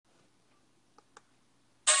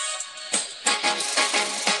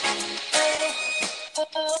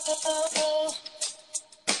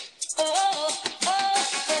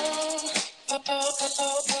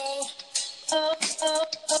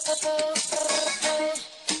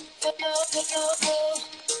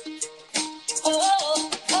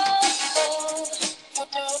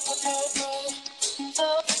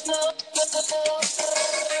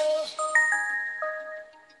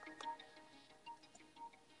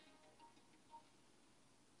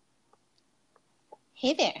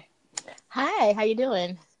Hey there. Hi, how you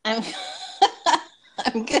doing? I'm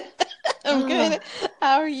I'm good. I'm Oh, good.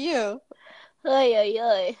 How are you? oy, oy,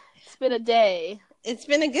 oy. It's been a day. It's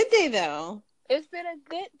been a good day though. It's been a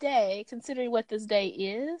good day considering what this day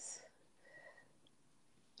is.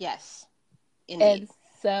 Yes, indeed. And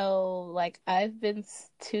so, I've been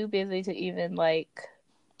too busy to even,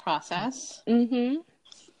 Process. mm-hmm.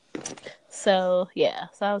 So, yeah.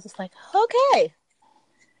 So I was just like, okay.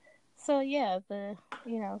 So, yeah,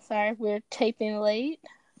 sorry we're taping late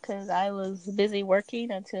because I was busy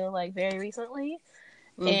working until, very recently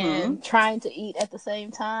Mm-hmm. and trying to eat at the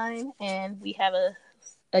same time. And we have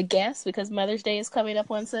a guest because Mother's Day is coming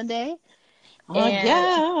up on Sunday. Oh And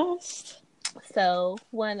yes. so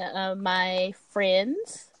one of my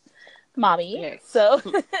friends, mommy, Very so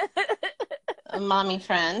a mommy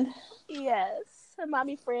friend. yes, a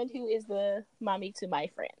mommy friend who is the mommy to my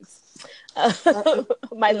friends, Uh,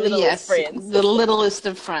 my littlest yes, friends. the littlest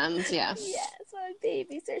of friends. Yes, Yes, my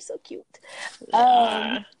babies, they're so cute. they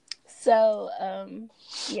Um, are. so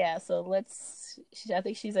yeah, so I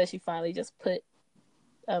think she said she finally just put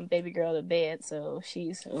baby girl to bed, so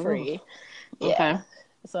she's Ooh, free. okay. Yeah.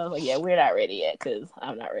 So I was like, yeah, we're not ready yet because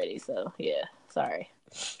I'm not ready. So yeah, sorry.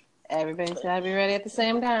 Everybody's But gotta be ready at the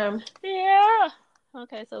same time. yeah.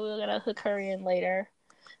 Okay, so we're gonna hook her in later.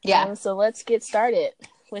 Yeah. So let's get started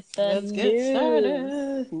with the Let's get news.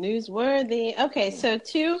 started. Newsworthy. Okay, so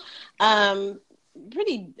two um,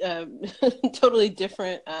 pretty totally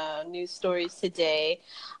different news stories today.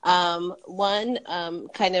 One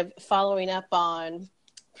kind of following up on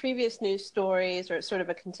previous news stories or sort of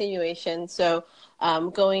a continuation. So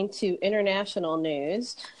going to international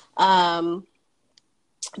news. Um,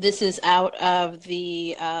 this is out of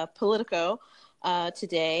the Politico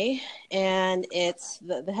today, and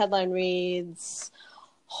the headline reads,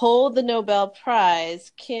 Hold the Nobel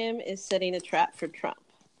Prize, Kim is setting a trap for Trump.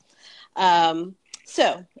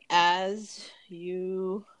 So, as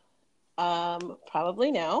you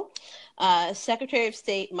probably know, Secretary of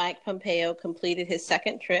State Mike Pompeo completed his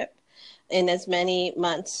second trip in as many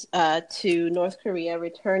months to North Korea,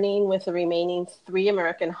 returning with the remaining 3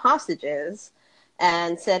 American hostages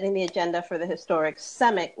and setting the agenda for the historic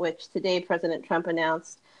summit, which today President Trump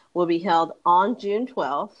announced will be held on June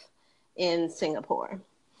 12th in Singapore.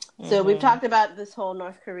 So we've Mm-hmm. talked about this whole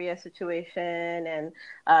North Korea situation and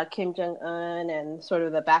Kim Jong Un and sort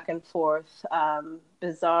of the back and forth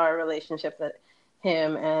bizarre relationship that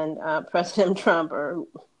him and President Trump or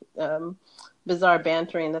bizarre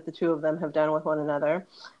bantering that the two of them have done with one another.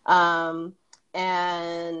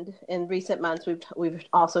 And in recent months, we've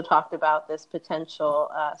also talked about this potential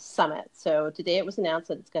summit. So today it was announced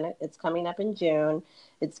that it's coming up in June.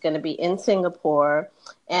 It's going to be in Singapore,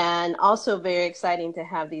 and also very exciting to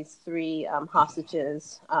have these 3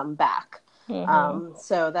 hostages back. Mm-hmm.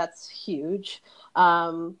 So that's huge,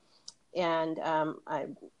 and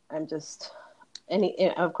I'm just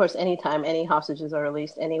of course, anytime any hostages are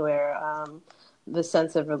released anywhere, the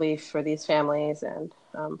sense of relief for these families and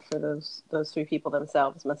for those 3 people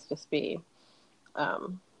themselves must just be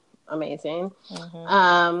amazing. Mm-hmm.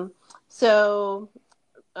 Um, so,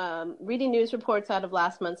 reading news reports out of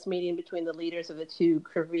last month's meeting between the leaders of the 2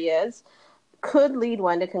 Koreas could lead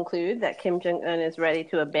one to conclude that Kim Jong Un is ready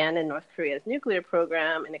to abandon North Korea's nuclear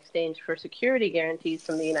program in exchange for security guarantees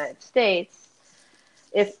from the United States.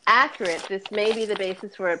 If accurate, this may be the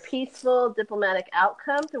basis for a peaceful diplomatic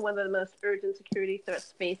outcome to one of the most urgent security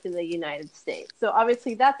threats facing the United States. So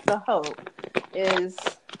obviously, that's the hope.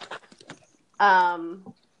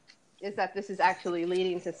 Um, is that this is actually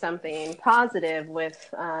leading to something positive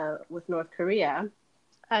with North Korea.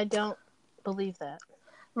 I don't believe that.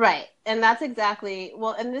 Right, and that's exactly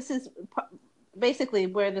well, and this is basically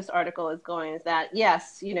where this article is going. Is that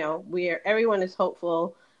yes, everyone is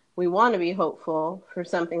hopeful. We want to be hopeful for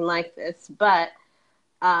something like this, but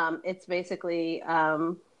it's basically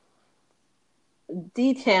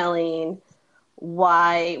detailing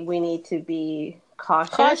why we need to be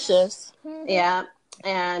cautious. Cautious. Mm-hmm. Yeah,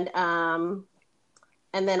 and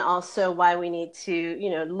then also why we need to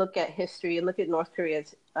look at history and look at North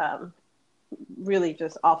Korea's really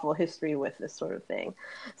just awful history with this sort of thing.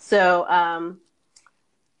 So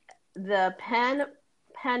the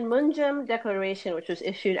Panmunjom Declaration, which was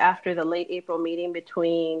issued after the late April meeting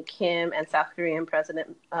between Kim and South Korean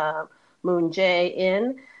President Moon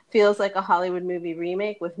Jae-in feels like a Hollywood movie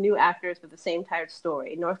remake with new actors with the same tired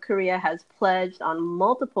story. North Korea has pledged on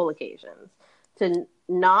multiple occasions to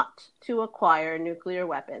not to acquire nuclear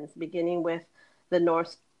weapons, beginning with the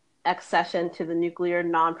North's accession to the Nuclear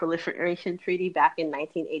Non-Proliferation Treaty back in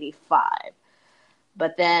 1985.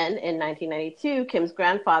 But then in 1992, Kim's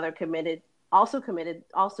grandfather committed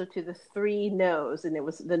to the three no's, and it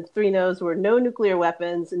was the three no's were no nuclear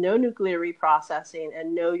weapons, no nuclear reprocessing,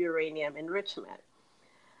 and no uranium enrichment.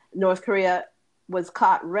 North Korea was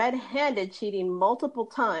caught red-handed cheating multiple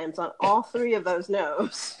times on all three of those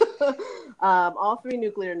no's, all three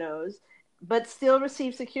nuclear no's, but still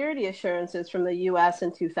received security assurances from the U.S.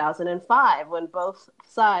 in 2005 when both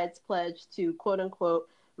sides pledged to, quote unquote,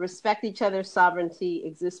 respect each other's sovereignty,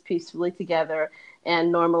 exist peacefully together,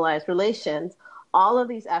 and normalize relations. All of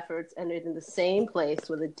these efforts ended in the same place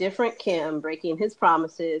with a different Kim breaking his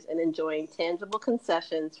promises and enjoying tangible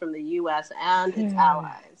concessions from the U.S. and its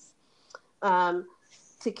allies.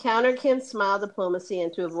 To counter Kim's smile diplomacy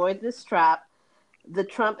and to avoid this trap, the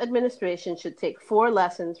Trump administration should take 4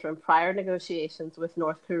 lessons from prior negotiations with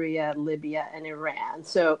North Korea, Libya, and Iran.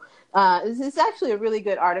 So this is actually a really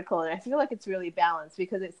good article, and I feel like it's really balanced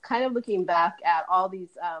because it's kind of looking back at all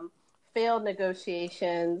these failed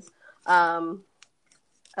negotiations of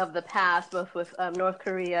the past, both with North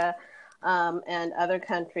Korea and other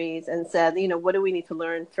countries, and said, what do we need to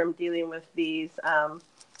learn from dealing with these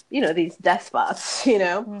these despots,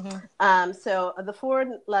 Mm-hmm. So the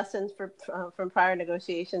 4 lessons from prior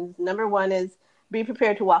negotiations. Number 1 is be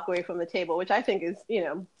prepared to walk away from the table, which I think is,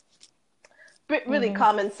 really mm-hmm.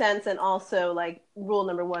 common sense. And also like rule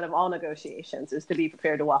number 1 of all negotiations is to be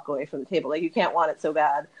prepared to walk away from the table. Like you can't want it so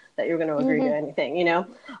bad that you're going to agree mm-hmm. to anything,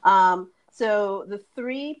 So the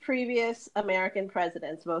 3 previous American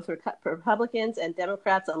presidents, both Republicans and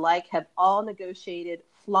Democrats alike, have all negotiated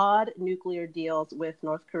flawed nuclear deals with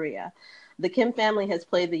North Korea. The Kim family has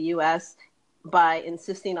played the U.S. by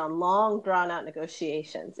insisting on long, drawn-out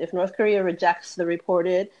negotiations. If North Korea rejects the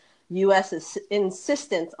reported U.S.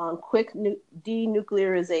 insistence on quick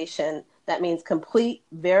denuclearization, that means complete,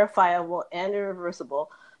 verifiable, and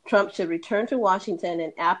irreversible, Trump should return to Washington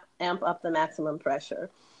and amp up the maximum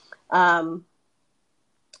pressure. And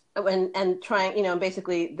trying,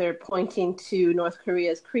 basically they're pointing to North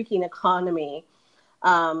Korea's creaking economy,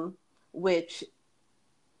 which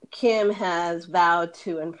Kim has vowed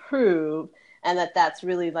to improve, and that's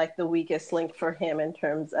really like the weakest link for him in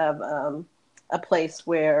terms of a place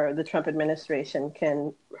where the Trump administration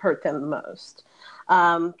can hurt them the most.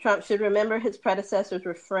 Trump should remember his predecessor's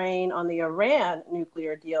refrain on the Iran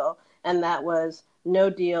nuclear deal, and that was no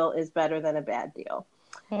deal is better than a bad deal.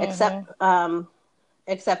 Mm-hmm.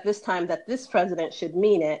 Except this time that this president should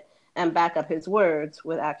mean it and back up his words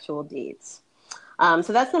with actual deeds.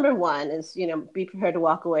 So that's number 1 is, be prepared to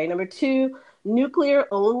walk away. Number 2, nuclear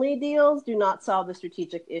only deals do not solve the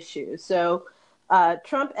strategic issue. So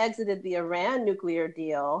Trump exited the Iran nuclear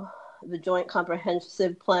deal, the Joint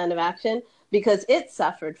Comprehensive Plan of Action, because it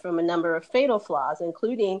suffered from a number of fatal flaws,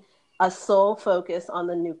 including a sole focus on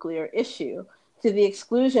the nuclear issue, to the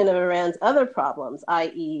exclusion of Iran's other problems,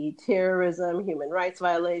 i.e. terrorism, human rights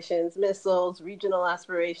violations, missiles, regional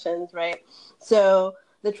aspirations, right? So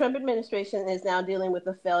the Trump administration is now dealing with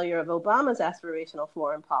the failure of Obama's aspirational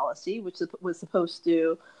foreign policy, which was supposed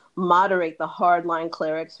to moderate the hardline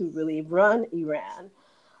clerics who really run Iran.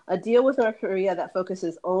 A deal with North Korea that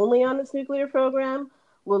focuses only on its nuclear program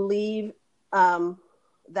will leave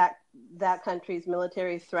that country's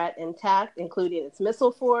military threat intact, including its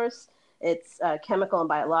missile force, its chemical and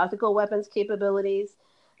biological weapons capabilities,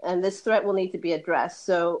 and this threat will need to be addressed.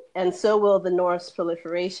 So will the North's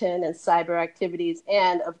proliferation and cyber activities,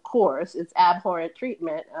 and of course, its abhorrent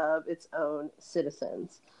treatment of its own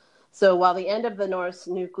citizens. So while the end of the North's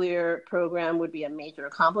nuclear program would be a major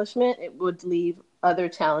accomplishment, it would leave other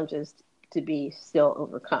challenges to be still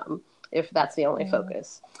overcome if that's the only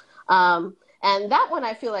focus. And that one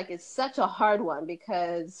I feel like is such a hard one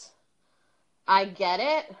because I get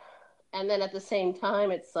it. And then at the same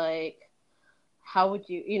time, it's like, how would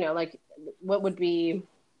you, what would be,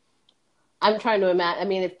 I'm trying to imagine, I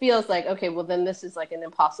mean, it feels like, okay, well, then this is like an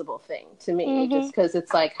impossible thing to me, mm-hmm. just because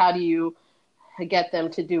it's like, how do you get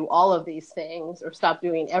them to do all of these things or stop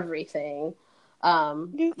doing everything?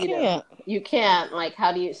 You can't. You can't, like,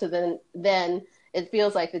 how do you, so then it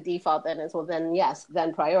feels like the default then is, well, then yes,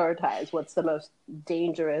 then prioritize what's the most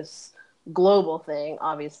dangerous global thing,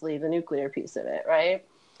 obviously the nuclear piece of it, right?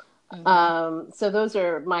 Mm-hmm. So those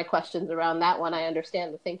are my questions around that one. I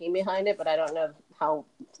understand the thinking behind it, but I don't know how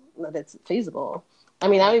that it's feasible. I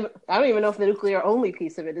mean, I don't even know if the nuclear only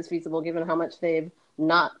piece of it is feasible, given how much they've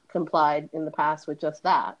not complied in the past with just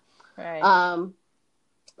that. Right.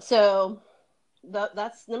 So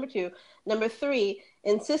that's number two. Number three,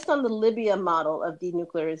 insist on the Libya model of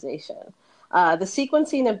denuclearization. The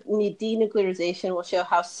sequencing of denuclearization will show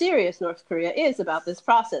how serious North Korea is about this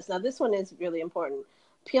process. Now, this one is really important.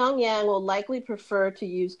 Pyongyang will likely prefer to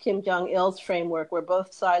use Kim Jong-il's framework, where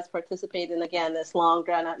both sides participate in, again, this long,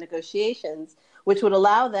 drawn-out negotiations, which would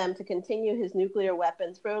allow them to continue his nuclear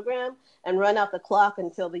weapons program and run out the clock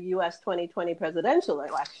until the U.S. 2020 presidential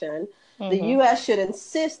election. The U.S. should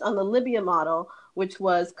insist on the Libya model, which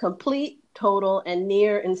was complete, total, and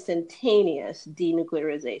near instantaneous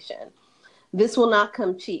denuclearization. This will not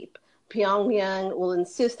come cheap. Pyongyang will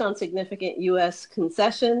insist on significant U.S.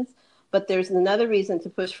 concessions, but there's another reason to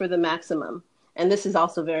push for the maximum. And this is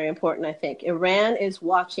also very important, I think. Iran is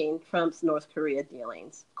watching Trump's North Korea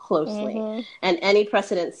dealings closely. And any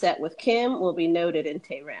precedent set with Kim will be noted in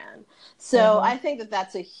Tehran. So I think that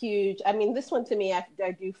that's a huge, I mean, this one to me,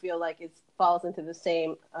 I do feel like it falls into the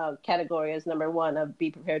same category as number one of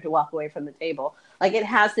be prepared to walk away from the table. Like, it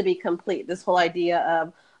has to be complete. This whole idea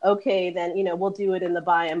of, okay, then, you know, we'll do it in the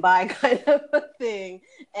by and by kind of a thing.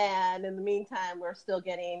 And in the meantime, we're still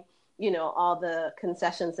getting, you know, all the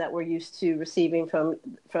concessions that we're used to receiving from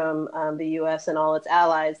the U.S. and all its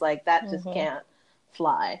allies. Like, that just can't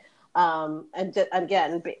fly.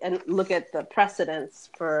 Again, and look at the precedents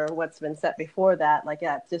for what's been set before that. Like,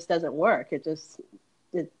 yeah, it just doesn't work.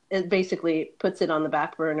 It basically puts it on the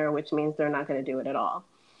back burner, which means they're not going to do it at all.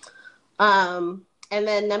 And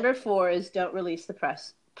then number four is don't release the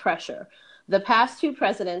pressure. The past two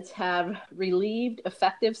presidents have relieved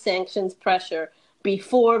effective sanctions pressure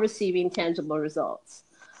before receiving tangible results.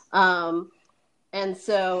 And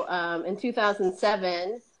so in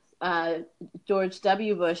 2007, George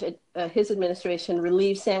W. Bush, his administration,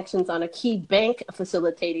 relieved sanctions on a key bank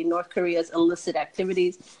facilitating North Korea's illicit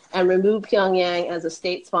activities and removed Pyongyang as a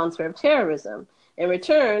state sponsor of terrorism. In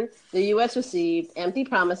return, the U.S. received empty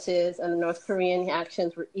promises, and the North Korean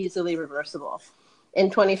actions were easily reversible.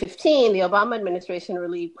 In 2015, the Obama administration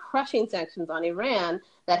relieved crushing sanctions on Iran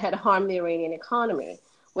that had harmed the Iranian economy.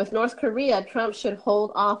 With North Korea, Trump should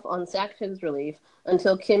hold off on sanctions relief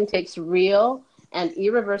until Kim takes real and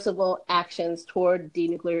irreversible actions toward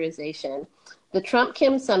denuclearization. The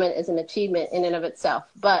Trump-Kim summit is an achievement in and of itself,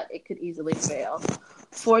 but it could easily fail.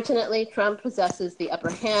 Fortunately, Trump possesses the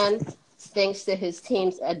upper hand thanks to his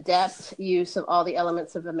team's adept use of all the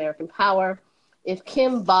elements of American power. If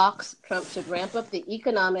Kim balks, Trump should ramp up the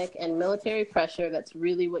economic and military pressure. That's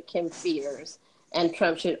really what Kim fears, and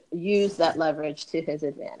Trump should use that leverage to his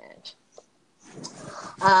advantage.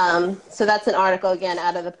 So that's an article, again,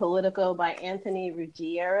 out of the Politico by Anthony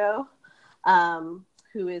Ruggiero,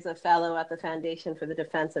 who is a fellow at the Foundation for the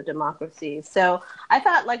Defense of Democracy. So I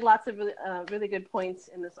thought, like, lots of really good points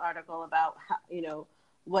in this article about how, you know,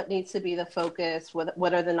 what needs to be the focus,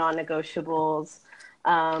 what are the non-negotiables,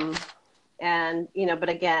 and, you know, but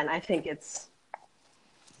again, I think it's,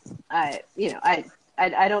 I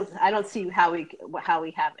don't see how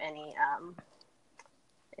we have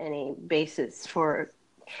any basis for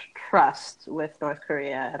trust with North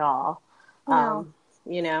Korea at all. No.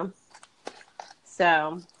 You know,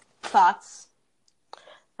 so thoughts?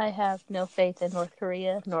 I have no faith in North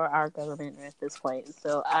Korea nor our government at this point.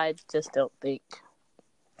 So I just don't think,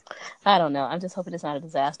 I don't know. I'm just hoping it's not a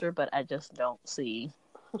disaster, but I just don't see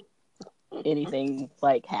anything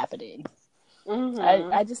like happening.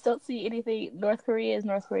 I just don't see anything. North Korea is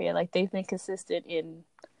North Korea. Like, they've been consistent in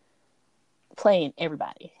playing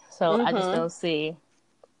everybody. So I just don't see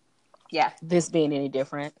this being any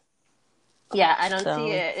different. Yeah, I don't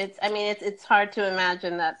see it. It's hard to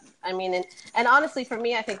imagine that. I mean, and honestly, for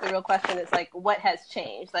me, I think the real question is, like, what has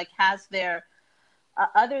changed? Like, has there,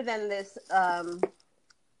 other than this, at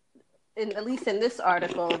least in this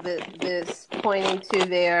article, this pointing to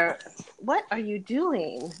their, what are you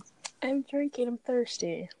doing? I'm drinking. I'm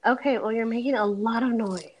thirsty. Okay, well, you're making a lot of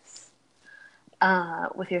noise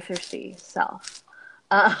with your thirsty self.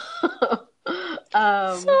 Sorry.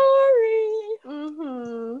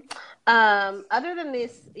 Other than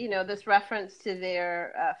this, you know, this reference to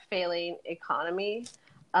their failing economy,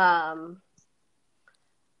 the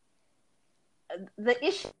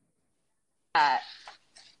issue that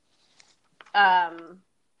I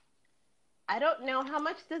don't know how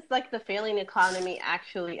much does, like, the failing economy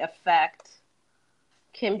actually affect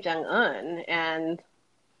Kim Jong-un, and,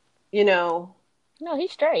 you know, no,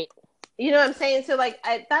 he's straight. You know what I'm saying? So, like,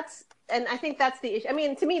 I think that's the issue. I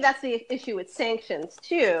mean, to me, that's the issue with sanctions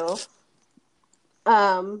too,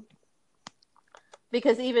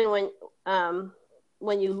 because even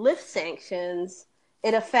when you lift sanctions,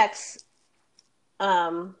 it affects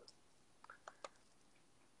um,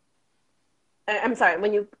 I'm sorry,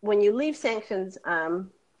 when you leave sanctions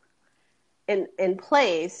in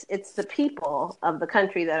place, it's the people of the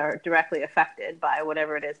country that are directly affected by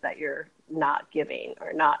whatever it is that you're not giving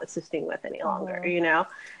or not assisting with any longer, Mm-hmm. you know?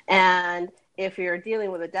 And if you're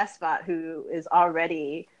dealing with a despot who is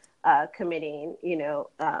already committing,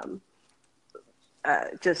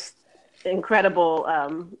 just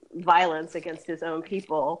incredible violence against his own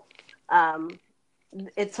people,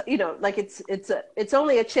 it's like it's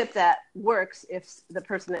only a chip that works if the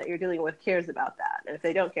person that you're dealing with cares about that, and if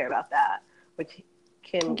they don't care about that, which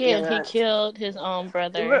Kim Again, Jong he Un, killed his own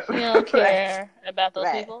brother. He don't right, care about those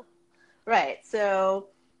right, people. right. So,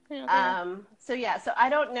 He don't care. so yeah, so I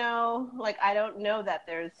don't know, like I don't know that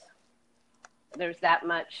there's that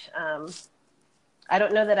much. I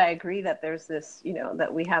don't know that I agree that there's this,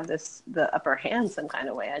 that we have the upper hand some kind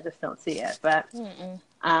of way. I just don't see it, but. Mm-mm.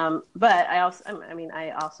 But I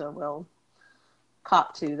also will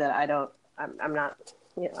cop to that. I'm not,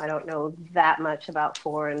 I don't know that much about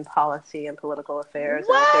foreign policy and political affairs.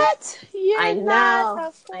 What? I You're not know, a I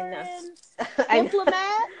know, foreign I know.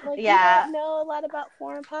 diplomat? Like, you Yeah, don't know a lot about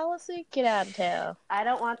foreign policy? Get out of town. I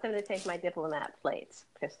don't want them to take my diplomat plates,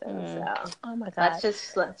 Kristen. So Oh my God. let's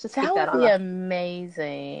just That keep would that on be the.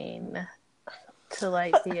 amazing to,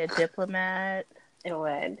 like, be a diplomat. It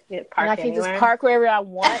would. You'd And I park can just anywhere. park wherever I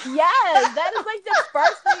want. Yes, that is, like, the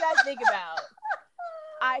first thing I think about.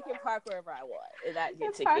 I can park wherever I want, and I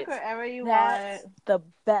get tickets. Park wherever you That's want. the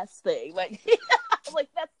best thing. Like, like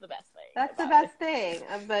that's the best thing. That's the best thing.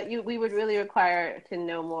 But we would really require to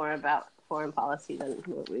know more about foreign policy than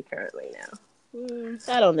what we currently know.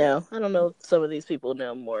 I don't know. I don't know if some of these people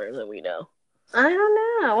know more than we know. I don't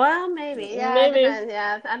know. Well, maybe. Yeah, Maybe. it depends.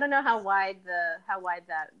 Yeah, I don't know how wide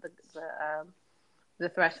that the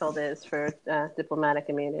threshold is for diplomatic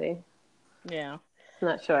immunity. Yeah. I'm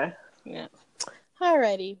not sure. Yeah.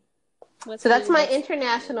 Alrighty. So that's my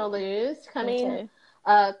international news coming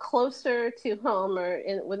closer to home or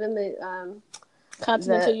within the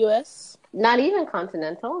continental U.S. Not even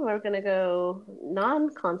continental. We're going to go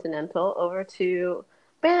non-continental over to.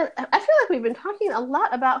 Man, I feel like we've been talking a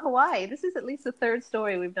lot about Hawaii. This is at least the third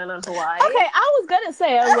story we've done on Hawaii. Okay, I was gonna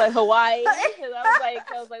say I was like Hawaii because I was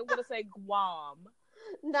like, I'm gonna say Guam.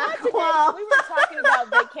 Not Guam. We were talking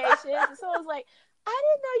about vacations, so I was like, I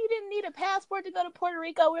didn't know you didn't need a passport to go to Puerto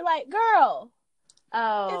Rico. We're like, girl,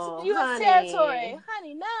 it's U.S. territory,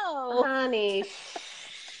 honey. No, honey.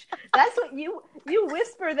 That's what you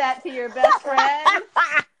whisper that to your best friend.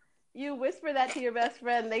 You whisper that to your best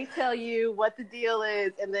friend. They tell you what the deal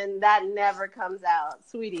is, and then that never comes out.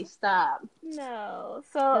 Sweetie, stop. No.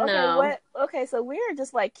 So okay, so we're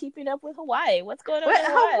just like keeping up with Hawaii. What's going on in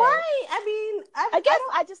Hawaii? Hawaii? I mean, I guess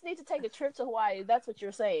I just need to take a trip to Hawaii. That's what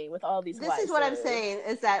you're saying with all these. This is what I'm saying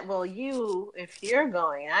is that if you're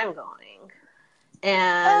going, I'm going,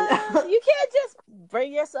 and you can't just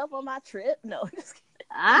bring yourself on my trip. No, just kidding.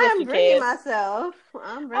 I'm bringing myself.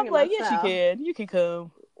 I'm like, yes, you can. You can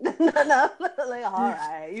come. No, like, all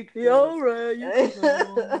right, you can. All right, you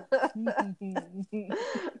can.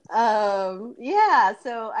 Yeah.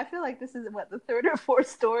 So I feel like this is the third or fourth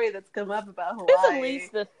story that's come up about Hawaii. It's at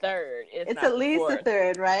least the third. It's at least the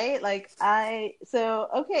third, right? Like So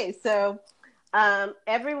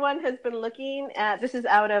everyone has been looking at. This is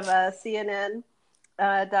out of CNN.com,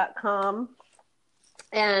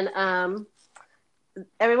 and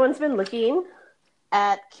everyone's been looking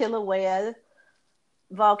at Kilauea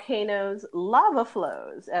volcano's lava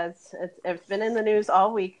flows, as it's been in the news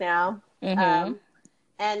all week now, and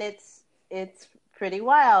it's pretty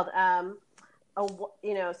wild.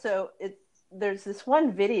 There's this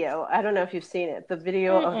one video. I don't know if you've seen it. The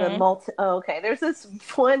video of the there's this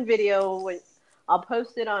one video. I'll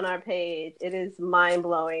post it on our page. It is mind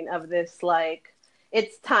blowing. Of this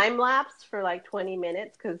it's time lapse for 20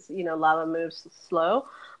 minutes because lava moves slow,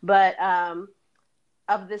 but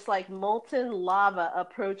of this molten lava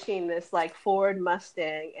approaching this Ford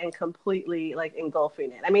Mustang and completely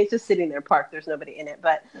engulfing it. I mean, it's just sitting there parked. There's nobody in it,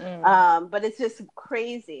 but it's just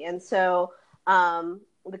crazy. And so the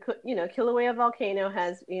Kilauea volcano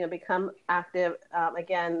has become active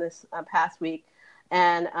again this past week,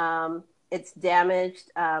 and it's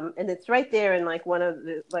damaged, and it's right there in one of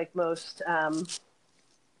the most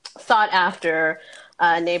sought after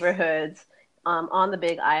neighborhoods on the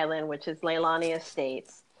Big Island, which is Leilani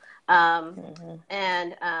Estates.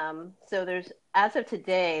 And so as of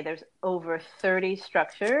today, there's over 30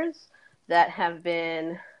 structures that have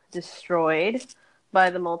been destroyed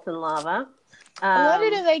by the molten lava. Why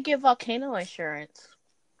didn't they get volcano insurance?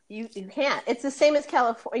 You can't. It's the same as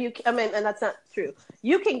California. I mean, and that's not true.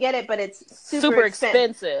 You can get it, but it's super Super expensive.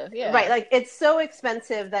 expensive. Yeah. Right, like it's so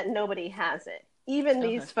expensive that nobody has it. Even Okay.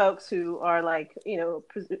 these folks who are like,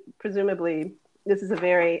 presumably this is a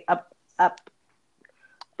very up.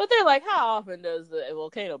 But they're like, how often does the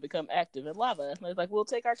volcano become active in lava? And they're like, we'll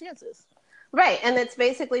take our chances. Right, and it's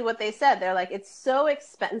basically what they said. They're like, it's so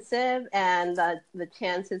expensive, and the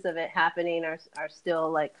chances of it happening are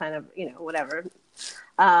still like kind of whatever,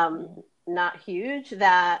 not huge.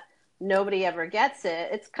 That nobody ever gets it.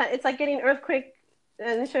 It's like getting earthquake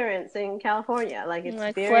insurance in California. Like it's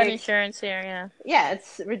Like very flood insurance here, yeah. Yeah,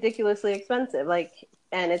 it's ridiculously expensive. Like,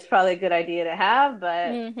 and it's probably a good idea to have,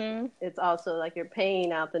 but it's also like you're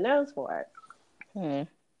paying out the nose for it.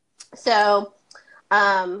 So,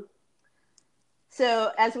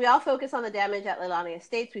 so as we all focus on the damage at Leilani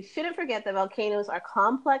Estates, we shouldn't forget that volcanoes are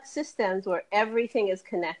complex systems where everything is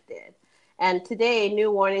connected. And today,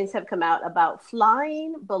 new warnings have come out about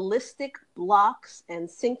flying ballistic blocks and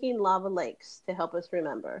sinking lava lakes to help us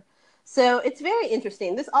remember. So it's very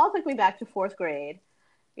interesting. This all took me back to fourth grade,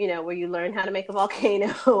 where you learn how to make a volcano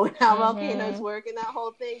and how volcanoes work and that whole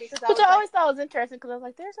thing. Which I always thought was interesting because I was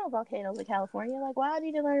like, there's no volcanoes in California. Like, why do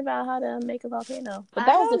you need to learn about how to make a volcano? But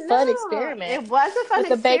that was a fun experiment. It was a fun experiment. With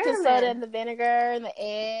the baking experiment. soda and the vinegar and the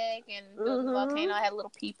egg and the volcano had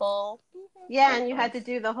little people. Yeah, and you had to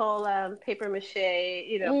do the whole paper mache,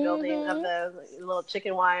 building of the little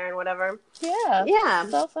chicken wire and whatever. Yeah. Yeah.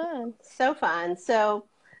 So fun. So fun. So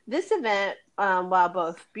this event, while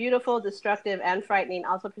both beautiful, destructive, and frightening,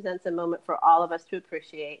 also presents a moment for all of us to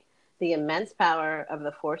appreciate the immense power of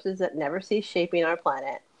the forces that never cease shaping our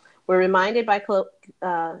planet. We're reminded by,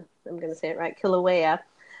 I'm going to say it right, Kilauea,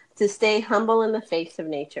 to stay humble in the face of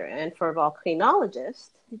nature. And for volcanologists,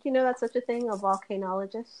 did you know that's such a thing, a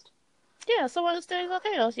volcanologist? Yeah, someone who studies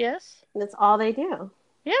volcanoes, yes. That's all they do.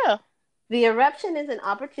 Yeah. The eruption is an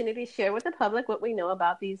opportunity to share with the public what we know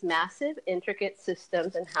about these massive, intricate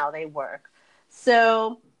systems and how they work.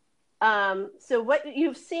 So what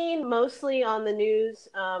you've seen mostly on the news,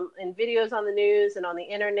 in videos on the news and on the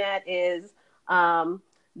internet is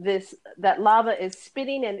that lava is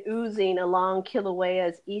spitting and oozing along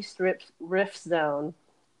Kilauea's East Rift Zone.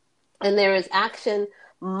 And there is action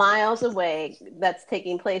miles away that's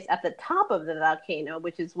taking place at the top of the volcano,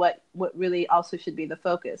 which is what really also should be the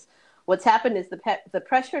focus. What's happened is the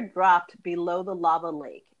pressure dropped below the lava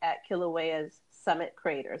lake at Kilauea's summit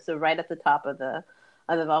crater, so right at the top of the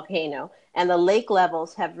volcano, and the lake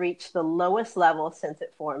levels have reached the lowest level since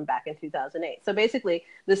it formed back in 2008. So basically,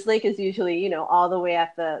 this lake is usually all the way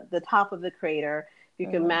at the top of the crater. You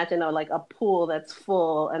can imagine a pool that's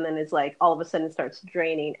full, and then it's like all of a sudden starts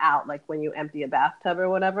draining out, like when you empty a bathtub or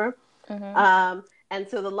whatever. And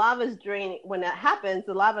so the lava is draining. When that happens,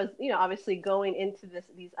 the lava is, obviously going into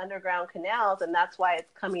these underground canals, and that's why it's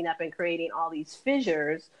coming up and creating all these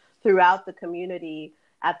fissures throughout the community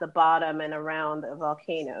at the bottom and around the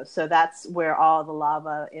volcano. So that's where all the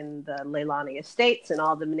lava in the Leilani Estates and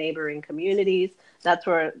all the neighboring communities, that's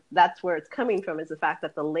where it's coming from, is the fact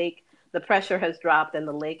that the pressure has dropped and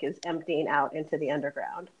the lake is emptying out into the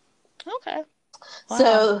underground. Okay. Wow.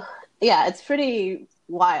 So, yeah, it's pretty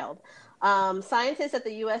wild. Scientists at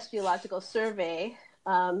the U.S. Geological Survey,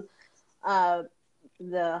 the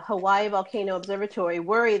Hawaii Volcano Observatory,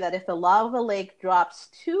 worry that if the lava lake drops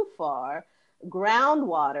too far,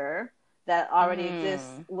 groundwater that already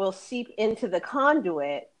exists will seep into the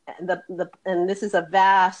conduit. And this is a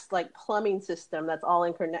vast plumbing system that's all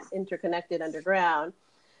interconnected underground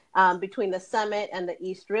between the summit and the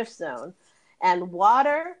East Rift Zone. And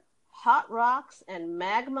water, hot rocks, and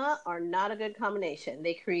magma are not a good combination.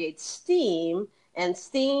 They create steam, and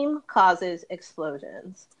steam causes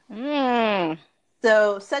explosions.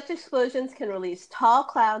 So such explosions can release tall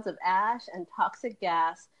clouds of ash and toxic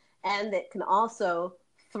gas, and it can also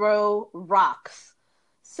throw rocks.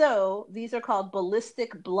 So these are called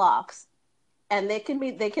ballistic blocks, and they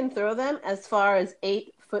can throw them as far as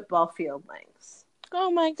 8 football field lengths. Oh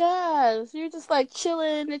my gosh. You're just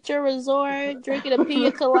chilling at your resort, drinking a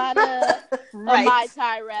pina colada. Right. A Mai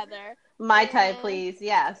Tai, rather. Mai Tai, please.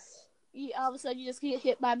 Yes. All of a sudden, you just get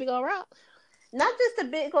hit by a big old rock. Not just a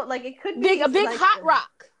big, it could be a big hot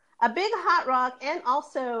rock. A big hot rock, and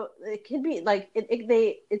also it can be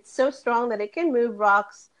it's so strong that it can move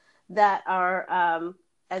rocks that are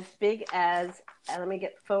as big as, let me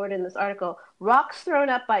get forward in this article, rocks thrown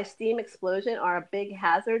up by steam explosion are a big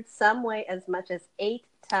hazard. Some weigh as much as 8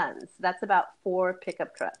 tons. That's about 4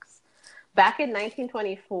 pickup trucks. Back in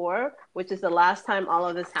 1924, which is the last time all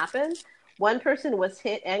of this happened, one person was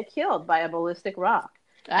hit and killed by a ballistic rock.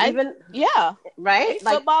 Right? Eight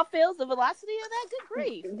football fields, the velocity of that, good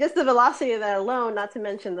grief. Just the velocity of that alone, not to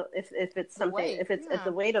mention if it's something, weight, if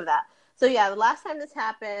the weight of that. So yeah, the last time this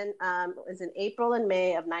happened was in April and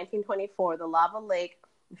May of 1924. The lava lake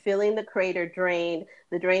filling the crater drained.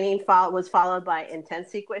 The draining was followed by intense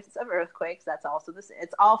sequence of earthquakes. That's also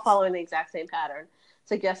it's all following the exact same pattern,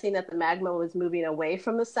 suggesting that the magma was moving away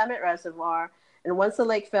from the summit reservoir. And once the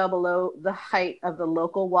lake fell below the height of the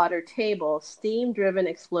local water table, steam-driven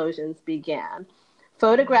explosions began.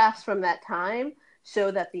 Photographs from that time show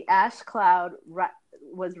that the ash cloud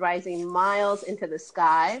was rising miles into the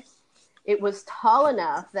sky. It was tall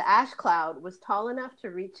enough, the ash cloud was tall enough to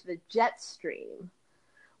reach the jet stream,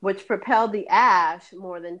 which propelled the ash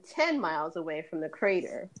more than 10 miles away from the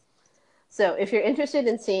crater. So if you're interested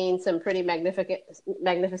in seeing some pretty magnificent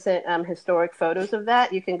historic photos of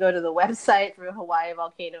that, you can go to the website for Hawaii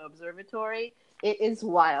Volcano Observatory. It is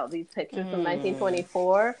wild. These pictures from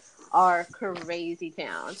 1924 are crazy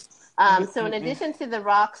town. So in addition to the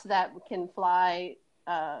rocks that can fly,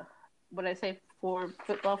 4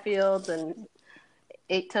 football fields and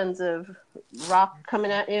 8 tons of rock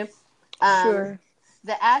coming at you. Sure.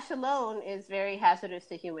 The ash alone is very hazardous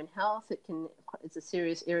to human health. It's a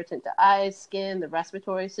serious irritant to eyes, skin, the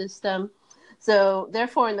respiratory system. So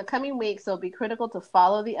therefore, in the coming weeks, it'll be critical to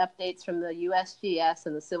follow the updates from the USGS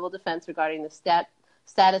and the Civil Defense regarding the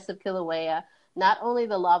status of Kilauea, not only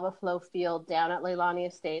the lava flow field down at Leilani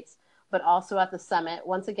Estates, but also at the summit.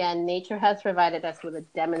 Once again, nature has provided us with a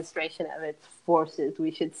demonstration of its forces. We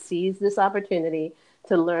should seize this opportunity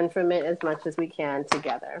to learn from it as much as we can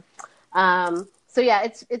together. So yeah,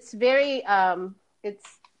 it's very,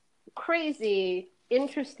 it's crazy,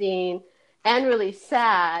 interesting, and really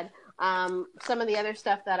sad. Some of the other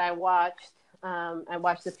stuff that I watched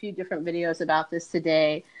a few different videos about this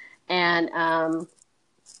today, and,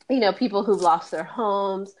 people who've lost their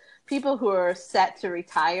homes, people who are set to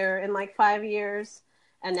retire in like 5 years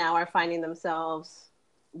and now are finding themselves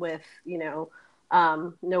with,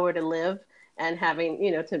 nowhere to live and having,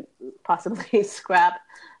 to possibly scrap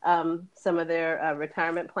some of their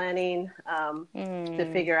retirement planning to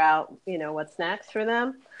figure out, what's next for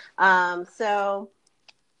them.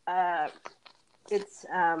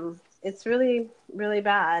 It's really, really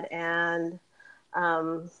bad, and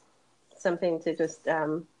something to just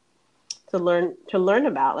to learn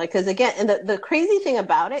about. Like, because again, and the crazy thing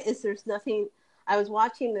about it is there's nothing. I was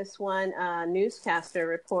watching this one newscaster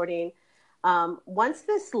reporting. Once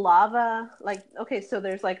this lava, so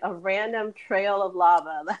there's like a random trail of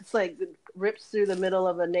lava that's like rips through the middle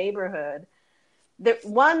of a neighborhood.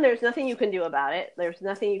 There's nothing you can do about it. There's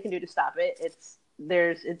nothing you can do to stop it. It's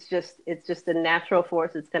just a natural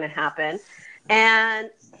force. It's going to happen. And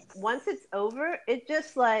once it's over, it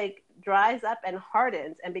just like dries up and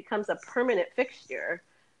hardens and becomes a permanent fixture.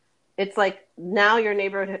 It's like now your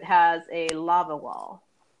neighborhood has a lava wall.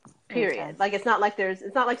 Period. Okay. Like it's not like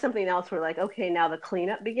something else where like, okay, now the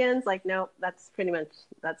cleanup begins. Like, no, that's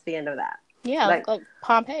the end of that. Yeah, like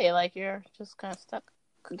Pompeii, like you're just kind of stuck.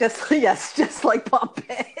 Just like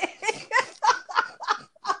Pompeii.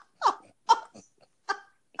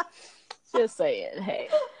 Just saying, hey.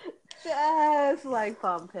 Just like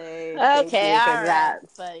Pompeii. Okay, all right,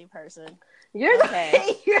 funny person. You're the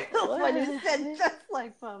one who said just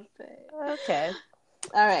like Pompeii. Okay.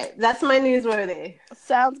 All right, that's my newsworthy.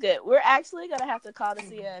 Sounds good. We're actually going to have to call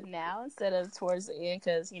Nasia now instead of towards the end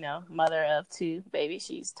because, mother of 2 babies,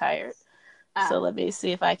 she's tired. So let me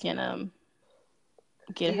see if I can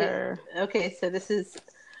get her. Okay, so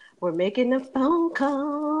we're making a phone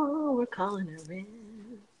call. We're calling her in.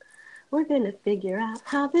 We're going to figure out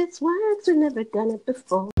how this works. We've never done it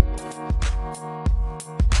before.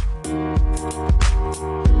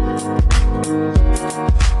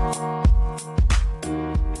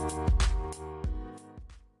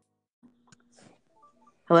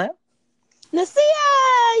 Hello? Nasia,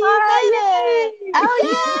 you made it! Oh,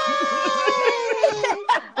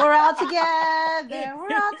 yay! We're all together.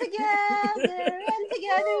 And together.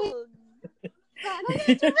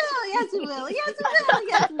 Yes, we will.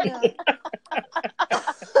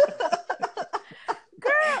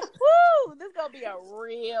 Girl, woo! This is going to be a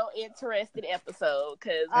real interesting episode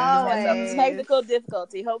because we have some technical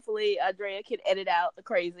difficulty. Hopefully, Andrea can edit out the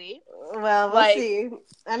crazy. Well, we'll see.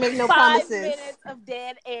 I make no 5 promises. 5 minutes of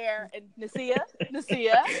dead air. And Nasia,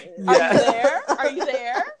 are you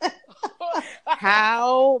there?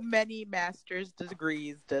 How many master's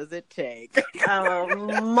degrees does it take?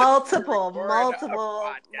 Multiple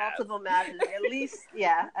podcast. masters.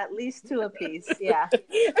 At least two apiece. Yeah.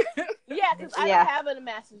 Yeah, because I don't have a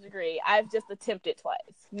master's degree. I've just attempted twice.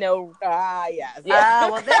 No. Yes.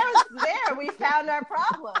 Well, there we found our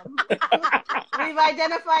problem. We've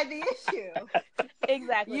identified the issue.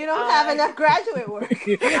 Exactly. You don't have enough graduate work.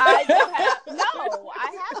 I don't have. No,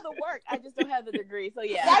 I have the work. I just don't have the degree. So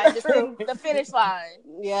yeah, That's I just true. the finish line.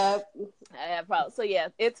 Yep. I have problems. So yeah,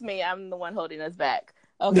 it's me. I'm the one holding us back.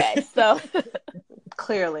 Okay, so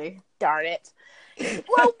Clearly. darn it.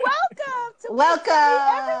 Well, welcome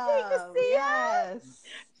everything, Nasia. Yes.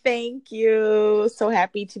 Thank you. So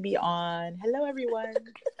happy to be on. Hello, everyone.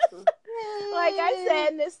 Like I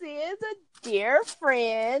said, Nasia is a dear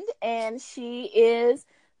friend, and she is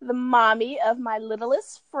the mommy of my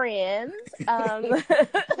littlest friends.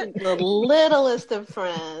 The littlest of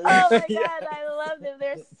friends. Oh my God, I love them.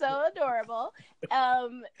 They're so adorable.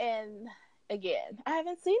 And again, I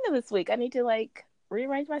haven't seen them this week. I need to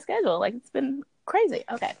rearrange my schedule. It's been crazy.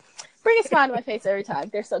 Okay. Bring a smile to my face every time.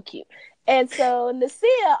 They're so cute. And so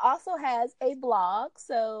Nasia also has a blog.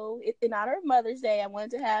 So in honor of Mother's Day, I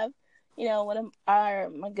wanted to have, one of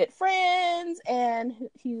my good friends, and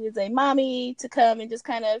he is a mommy, to come and just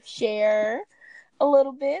kind of share a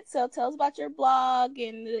little bit. So tell us about your blog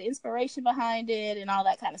and the inspiration behind it and all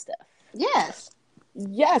that kind of stuff. Yes.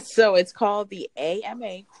 So it's called the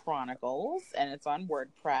AMA Chronicles, and it's on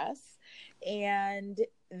WordPress. And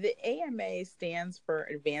the AMA stands for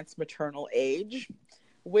Advanced Maternal Age,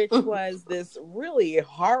 which was this really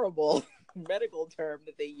horrible medical term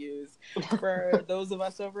that they use for those of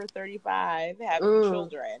us over 35 having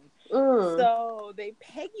children. So they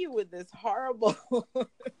peg you with this horrible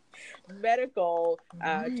medical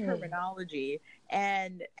terminology.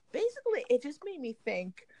 And basically, it just made me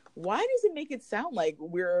think, why does it make it sound like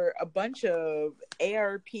we're a bunch of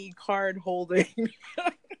ARP card holding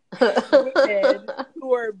women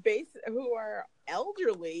who are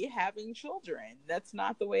elderly having children? That's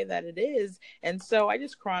not the way that it is. And so I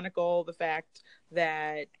just chronicle the fact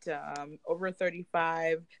that over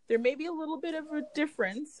 35, there may be a little bit of a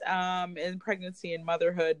difference in pregnancy and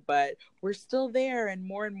motherhood, but we're still there, and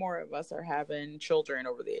more of us are having children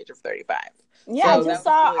over the age of 35. Yeah, So I just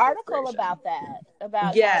saw an article about that.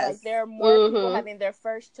 About how, there are more people having their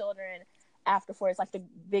first children after 40. It's the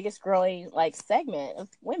biggest growing segment of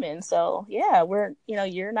women. So yeah, we're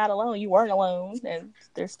you're not alone. You weren't alone, and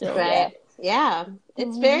there's still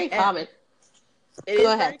It's very common. It is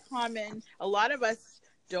very common. A lot of us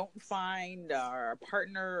don't find our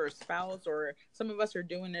partner or spouse, or some of us are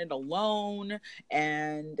doing it alone.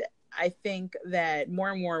 And I think that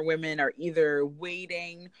more and more women are either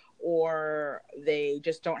waiting, or they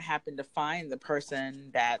just don't happen to find the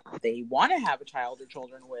person that they want to have a child or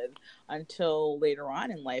children with until later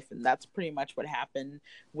on in life. And that's pretty much what happened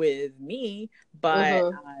with me.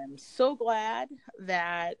 But I'm so glad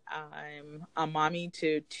that I'm a mommy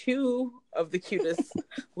to two of the cutest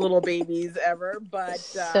little babies ever. But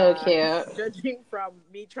so cute. Judging from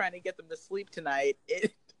me trying to get them to sleep tonight,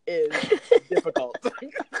 it is difficult.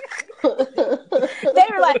 They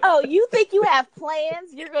were like, "Oh, you think you have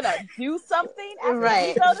plans? You're gonna do something after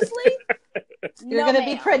you go to sleep? You're gonna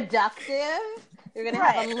be productive. You're gonna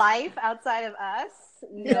have a life outside of us?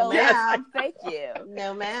 No, ma'am. Thank you.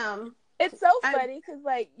 No, ma'am." It's so funny because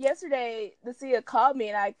yesterday, Nasia called me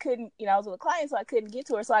and I couldn't, I was with a client, so I couldn't get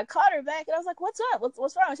to her. So I called her back and I was like, "What's up?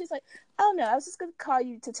 What's wrong?" She's like, "Oh no, I was just gonna call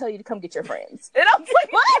you to tell you to come get your friends." And I was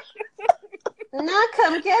like, "What?" Not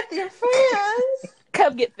come get your friends.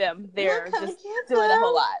 Come get them. They're just doing a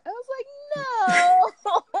whole lot. I was like,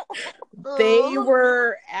 no. They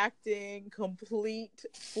were acting complete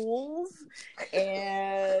fools,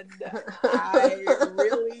 and I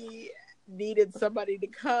really needed somebody to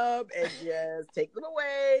come and just take them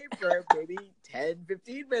away for maybe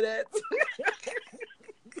 10-15 minutes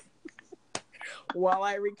while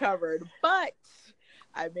I recovered. But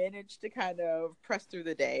I managed to kind of press through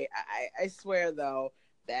the day. I swear, though,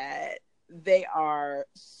 that they are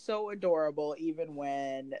so adorable even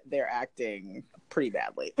when they're acting pretty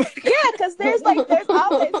badly. Yeah, because there's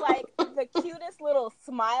always the cutest little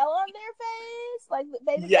smile on their face.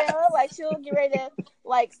 Baby Bella, she'll get ready to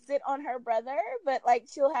sit on her brother, but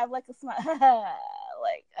she'll have a smile.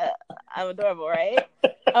 I'm adorable, right?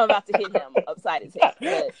 I'm about to hit him upside his head,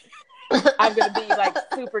 but I'm gonna be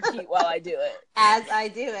super cute while I do it. As I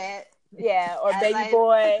do it. Yeah, or baby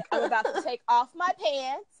boy, I'm about to take off my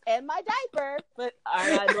pants and my diaper, but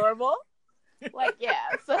aren't I adorable?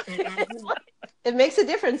 So it makes a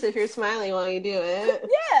difference if you're smiling while you do it.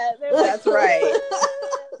 Yeah, that's right.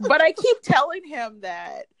 But I keep telling him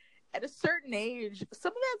that at a certain age,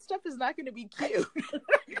 some of that stuff is not going to be cute.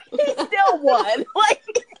 He's still one. Like,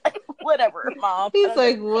 whatever, Mom. He's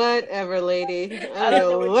like, whatever, lady. I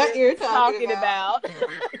don't know what you're talking about.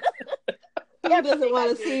 Who doesn't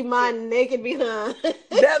want to see my naked behind?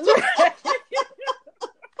 That's right.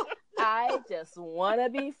 I just want to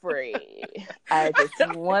be free. I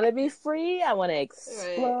just want to be free. I want to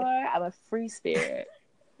explore. Right. I'm a free spirit.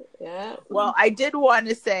 Yeah. Well, I did want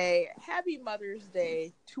to say Happy Mother's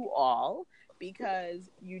Day to all, because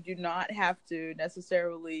you do not have to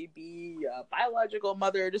necessarily be a biological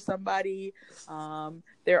mother to somebody.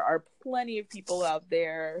 There are plenty of people out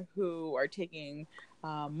there who are taking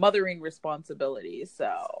mothering responsibilities.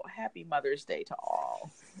 So Happy Mother's Day to all.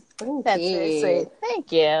 That's very sweet.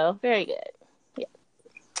 Thank you. Very good. Yeah.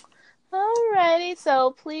 Alrighty.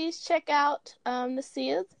 So please check out the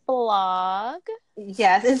Sia's blog.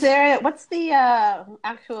 Yes. Is there? What's the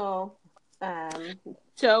actual?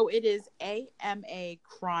 So it is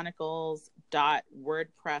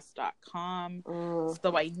amachronicles.wordpress.com.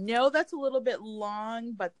 So I know that's a little bit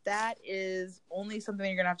long, but that is only something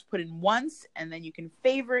you're going to have to put in once, and then you can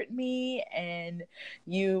favorite me, and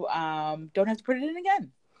you don't have to put it in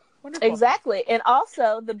again. Wonderful. Exactly. And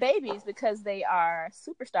also the babies, because they are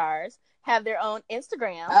superstars, have their own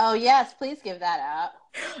Instagram. Oh, yes. Please give that out.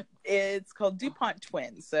 It's called DuPont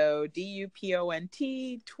Twins. So DuPont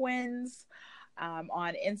Twins.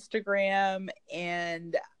 On Instagram,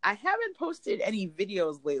 and I haven't posted any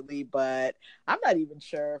videos lately, but I'm not even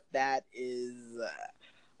sure if that is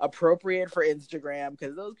appropriate for Instagram,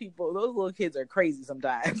 because those little kids are crazy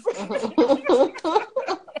sometimes.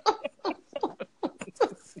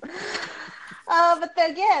 But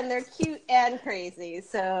again, they're cute and crazy.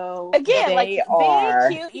 So again, like being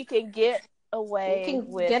cute, you can get away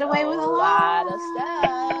with a lot of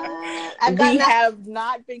stuff. We have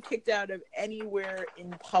not been kicked out of anywhere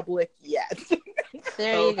in public yet.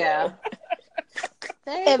 There you go.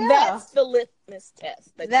 And that's the litmus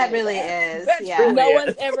test. That really is. Yeah. Really no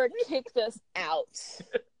one's ever kicked us out.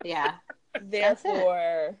 Yeah.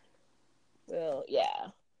 Therefore, well, yeah.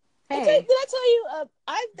 Hey. Did I tell you?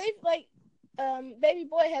 Baby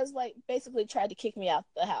boy has basically tried to kick me out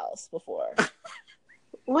the house before.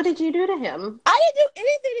 What did you do to him? I didn't do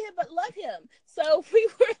anything to him but love him. So we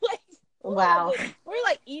were wow. We were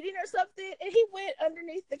eating or something, and he went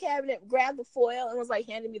underneath the cabinet, grabbed the foil, and was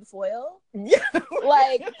handing me the foil. Yeah.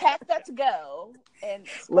 Pack that to go. And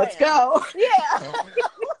let's go. Yeah.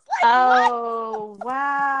 Oh,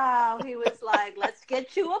 wow. He was like, let's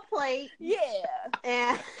get you a plate. Yeah.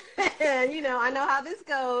 And I know how this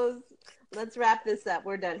goes. Let's wrap this up.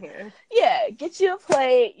 We're done here. Yeah, get you a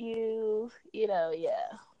plate. Yeah.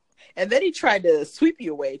 And then he tried to sweep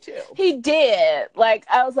you away too. He did.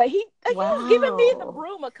 I was he was giving me the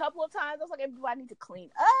broom a couple of times. I was like, do I need to clean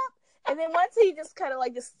up? And then once he just kind of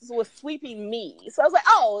just was sweeping me. So I was like,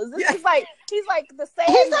 oh, is this he's like the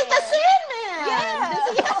Sandman. He's like the Sandman. Yeah.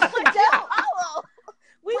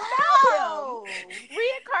 We found him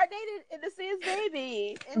reincarnated in the Sia's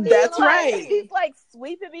baby. And that's right. He's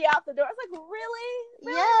sweeping me out the door. I was like, really?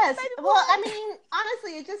 Yes. Well, I mean,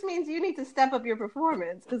 honestly, it just means you need to step up your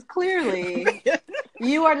performance, because clearly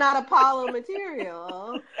you are not Apollo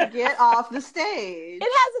material. Get off the stage. It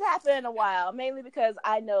hasn't happened in a while, mainly because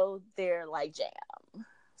I know they're jam.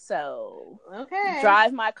 So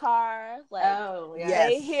drive my car.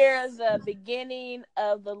 They hear the beginning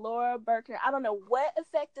of the Laura Berkner. I don't know what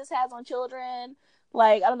effect this has on children.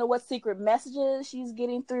 I don't know what secret messages she's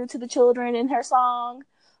getting through to the children in her song.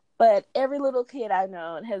 But every little kid I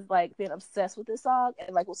know has been obsessed with this song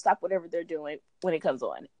and will stop whatever they're doing when it comes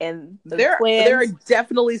on. And there are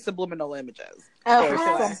definitely subliminal images.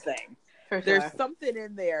 Something. There's something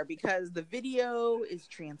in there, because the video is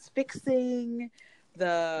transfixing.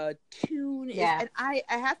 The tune is, and I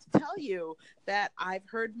have to tell you that I've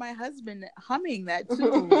heard my husband humming that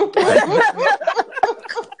tune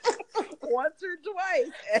once or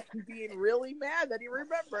twice and being really mad that he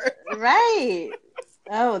remembered. Right.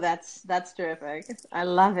 Oh, that's terrific. I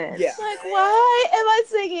love it. Yeah. Why am I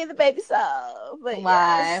singing the baby song? But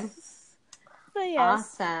why? Yes.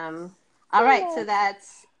 Awesome. All right, so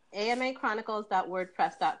that's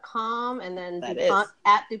amachronicles.wordpress.com, and then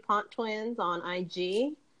DuPont Twins on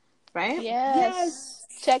IG, right? Yes.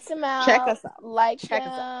 Check them out. Check us out. Check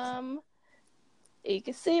them. Us out. You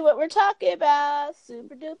can see what we're talking about.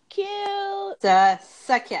 Super duper cute.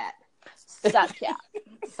 Suck cat.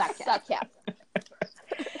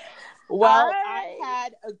 Well, I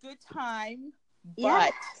had a good time,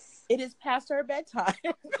 but it is past our bedtime.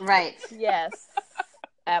 Right. Yes.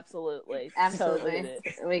 Absolutely. Absolutely. Totally.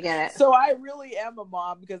 We get it. So I really am a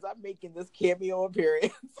mom because I'm making this cameo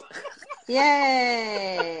appearance.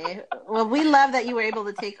 Yay. Well, we love that you were able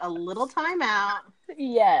to take a little time out.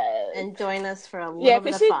 Yes. And join us for a little bit of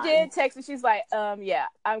fun. Yeah, because she did text me. She's like, yeah,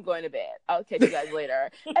 I'm going to bed. I'll catch you guys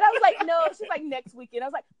later. And I was like, no. She's like, next weekend. I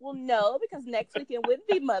was like, well, no, because next weekend wouldn't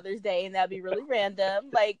be Mother's Day, and that'd be really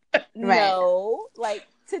random. Like, no. Like,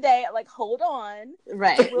 today, like, hold on.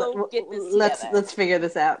 Right. We'll get this together. Let's figure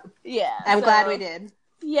this out. Yeah. I'm glad we did.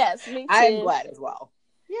 Yes, me too. I'm glad as well.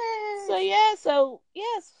 Yay. So,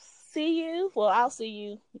 yes. See you. Well, I'll see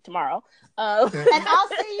you tomorrow. And I'll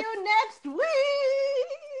see you next week.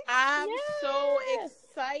 I'm so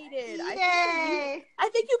excited. Yay. I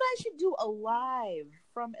think you guys should do a live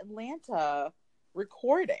from Atlanta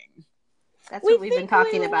recording. That's what we've been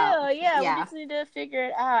talking about. Yeah, we just need to figure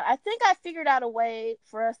it out. I think I figured out a way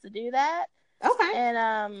for us to do that. Okay.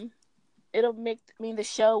 And it'll the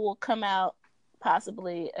show will come out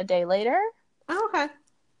possibly a day later. Oh, okay.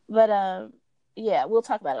 But yeah, we'll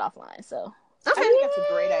talk about it offline. So okay. I think that's a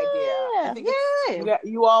great idea. I think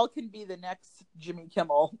you all can be the next Jimmy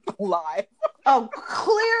Kimmel live. Oh,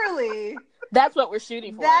 clearly. That's what we're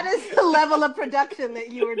shooting for. That is the level of production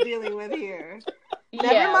that you were dealing with here.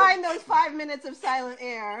 Never mind those 5 minutes of silent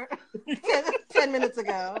air 10 minutes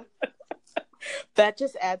ago. That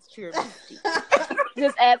just adds to your mystique.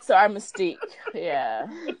 Just adds to our mystique. Yeah.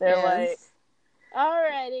 They're like,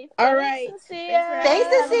 alrighty. All right. Thanks to see ya. Thanks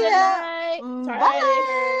to see ya.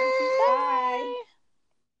 Bye.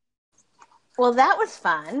 Well, that was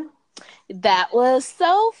fun. That was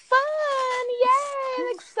so fun.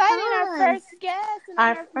 Yay. Exciting. Our first guest.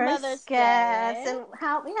 Our first Mother's guest. Day.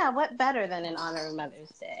 And what better than in honor of Mother's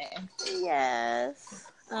Day? Yes.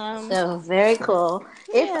 So very cool.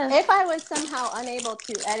 Yeah. If I was somehow unable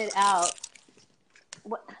to edit out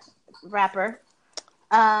rapper.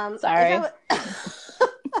 Sorry. And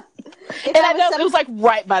I know it was like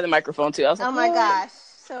right by the microphone too. I was like, oh my gosh,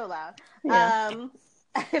 so loud. Yeah.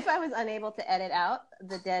 If I was unable to edit out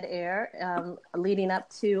the dead air leading up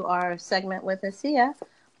to our segment with Asia,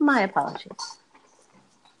 my apologies.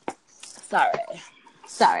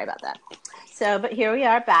 Sorry about that. So, but here we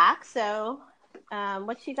are back. So,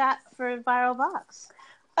 what you got for Viral Vox?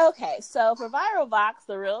 Okay, so for Viral Vox,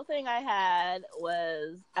 the real thing I had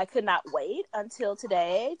was I could not wait until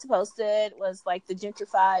today to post it. Was like the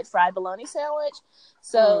gentrified fried bologna sandwich.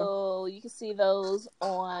 So you can see those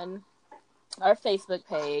on our Facebook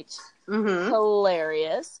page. Mm-hmm.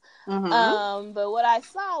 Hilarious. Mm-hmm. But what I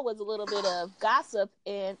saw was a little bit of gossip.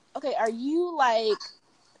 And okay, are you like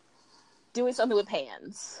doing something with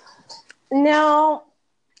pans? No.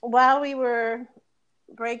 While we were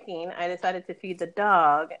breaking, I decided to feed the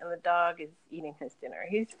dog, and the dog is eating his dinner.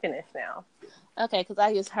 He's finished now. Okay, because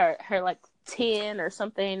I just heard her like 10 or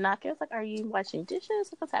something knocking. I was like, are you washing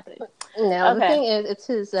dishes? What's happening? No, the thing is, it's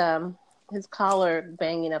his collar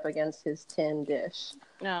banging up against his tin dish.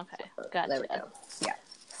 Okay, gotcha. There we go. Yeah.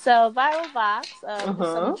 So Viral Vox,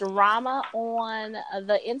 some drama on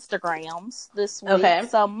the Instagrams this week. Okay.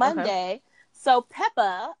 So Monday, so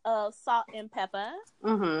Peppa of Salt and Peppa,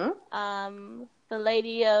 the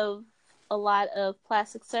lady of a lot of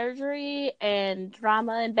plastic surgery and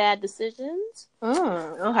drama and bad decisions.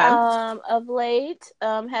 Of late,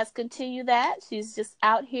 has continued that. She's just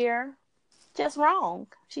out here, just wrong.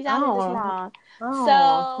 She's out here just wrong. So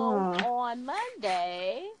on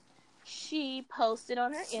Monday, she posted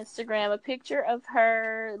on her Instagram a picture of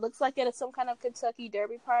her. It looks like at some kind of Kentucky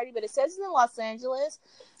Derby party, but it says it's in Los Angeles.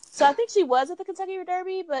 So I think she was at the Kentucky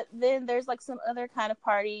Derby, but then there's like some other kind of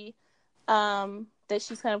party that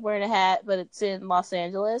she's kind of wearing a hat, but it's in Los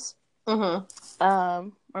Angeles. Or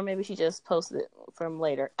maybe she just posted it from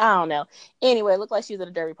later. I don't know. Anyway, it looked like she was at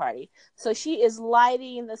a derby party. So she is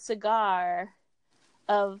lighting the cigar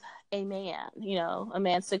of a man, a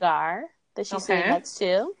man's cigar that she's sitting next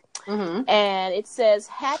to. And it says,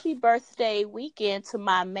 "Happy birthday weekend to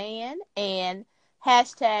my man," and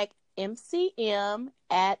hashtag MCM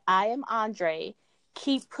at I am Andre.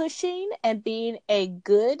 Keep pushing and being a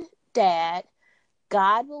good dad.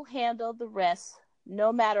 God will handle the rest.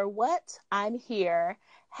 No matter what, I'm here.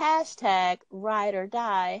 Hashtag ride or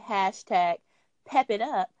die. Hashtag pep it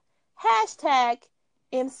up. Hashtag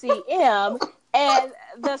MCM. And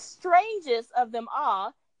the strangest of them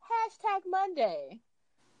all, hashtag Monday.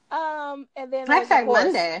 And then hashtag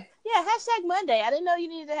Monday. Yeah, hashtag Monday. I didn't know you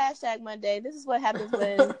needed a hashtag Monday. This is what happens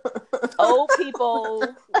when old people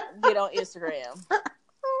get on Instagram.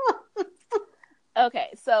 Okay,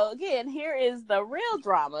 so again, here is the real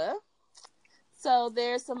drama. So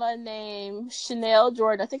there's someone named Chanel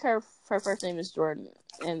Jordan. I think her first name is Jordan,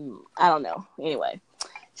 and I don't know. Anyway,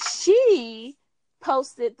 she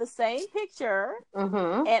posted the same picture,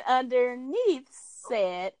 Mm-hmm. and underneath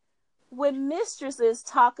said, "When mistresses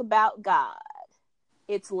talk about God,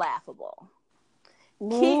 it's laughable.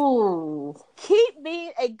 Keep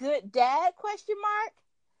being a good dad, question mark.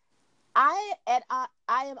 I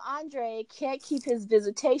am Andre can't keep his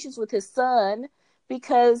visitations with his son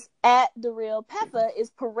because at the real Peppa is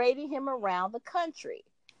parading him around the country.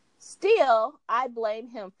 Still, I blame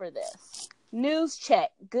him for this. News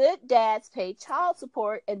check. Good dads pay child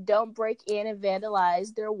support and don't break in and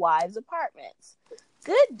vandalize their wives' apartments.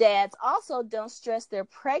 Good dads also don't stress their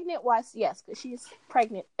pregnant wives. Yes, because she's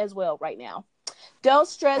pregnant as well right now. Don't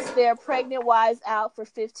stress their pregnant wives out for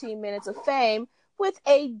 15 minutes of fame with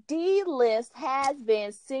a D-list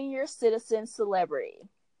has-been senior citizen celebrity.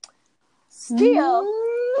 Still,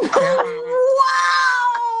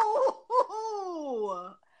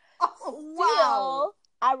 Still,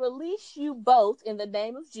 I release you both in the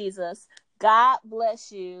name of Jesus. God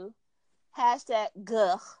bless you. Hashtag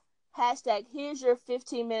guh. Hashtag here's your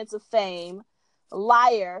 15 minutes of fame.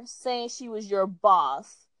 Liar saying she was your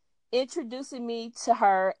boss. Introducing me to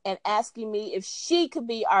her and asking me if she could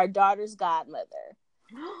be our daughter's godmother.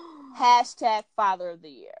 Hashtag Father of the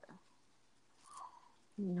Year.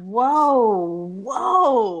 Whoa.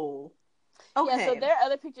 Okay. Yeah, so there are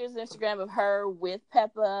other pictures on Instagram of her with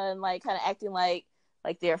Peppa and like kind of acting like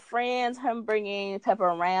they're friends. Him bringing Peppa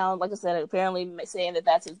around, like I said, apparently saying that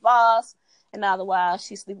that's his boss. And all the while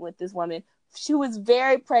she's sleeping with this woman. She was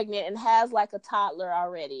very pregnant and has like a toddler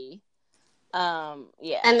already.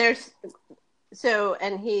 Yeah. And they're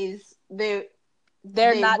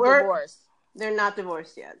not divorced. They're not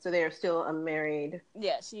divorced yet, so they are still a married.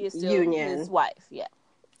 Yeah, she is still union. His wife. Yeah.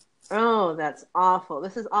 Oh, that's awful.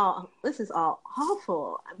 This is all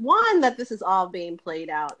awful. One, that this is all being played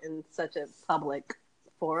out in such a public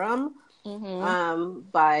forum,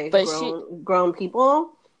 by grown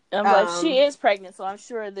people. But she is pregnant, so I'm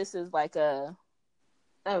sure this is like a.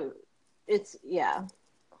 Oh, it's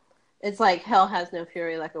like hell has no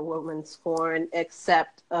fury like a woman scorned,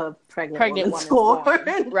 except a pregnant woman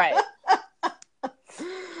scorned. Right.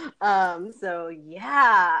 So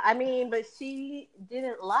yeah, I mean, but she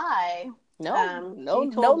didn't lie.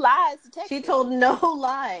 No lies. She told no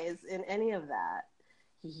lies in any of that.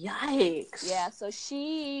 Yikes. Yeah, so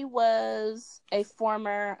she was a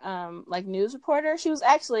former news reporter. She was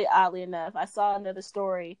actually, oddly enough, I saw another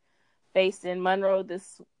story based in Monroe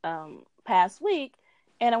this past week,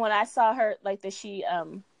 and when I saw her that she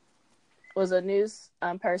was a news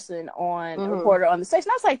person on reporter on the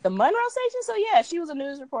station. I was like, the Monroe station? So yeah, she was a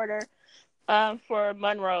news reporter for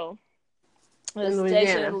Monroe, the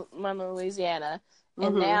station in Monroe, Louisiana.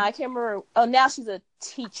 And now I can't remember. Oh, now she's a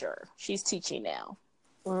teacher. She's teaching now.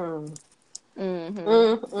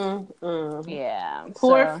 Yeah.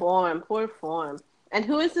 Poor form. And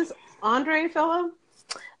who is this Andre fellow?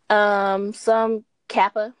 Some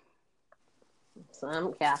Kappa.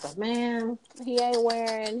 Some Kappa, man. He ain't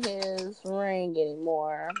wearing his ring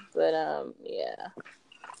anymore, but yeah.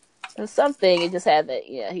 And something it just had that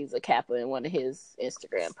he's a Kappa in one of his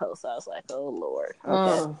Instagram posts. I was like, oh Lord,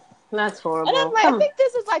 okay. That's horrible. And I'm like, I think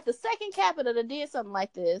this is like the second Kappa that did something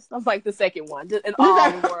like this. I'm like the second one in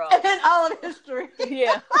all the world, in all of history.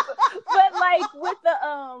 Yeah, but like with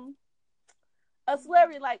the a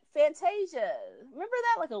celebrity like Fantasia. Remember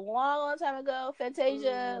that like a long time ago?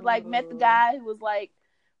 Fantasia met the guy who was like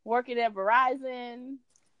working at Verizon,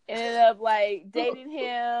 ended up like dating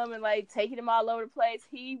him and like taking him all over the place.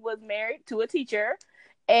 He was married to a teacher,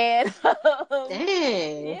 and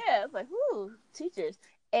dang, yeah, it's like teachers.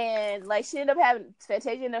 And like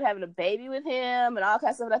Fantasia ended up having a baby with him and all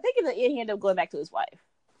kinds of stuff. And I think in the end he ended up going back to his wife.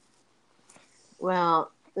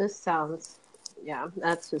 Well, this sounds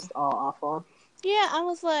that's just all awful. Yeah, I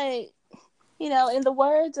was like, in the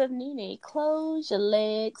words of Nene, close your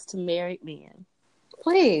legs to married men.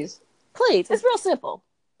 Please. It's real simple.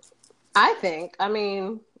 I think. I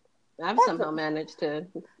mean, I've somehow managed to.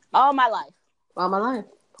 All my life.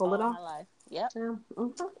 Pull it off. All my life. Yep. Yeah.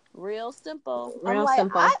 Mm-hmm. Real simple.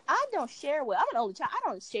 Simple. I don't share well. I'm an only child. I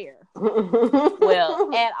don't share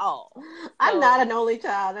well at all. I'm not an only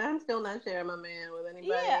child. I'm still not sharing my man with anybody.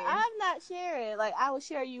 Yeah, I'm not sharing. Like, I will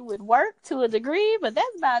share you with work to a degree, but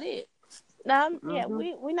that's about it. No,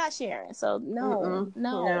 we're not sharing. So no.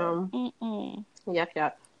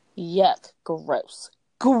 Yuck. Gross.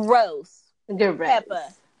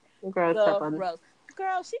 Peppa. Gross.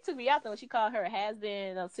 Girl, she took me out there when she called her a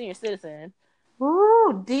has-been senior citizen.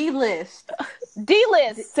 Ooh, D-list.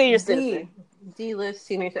 D-list senior citizen. D-list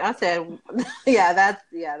senior citizen. I said,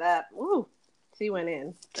 that. Ooh, She went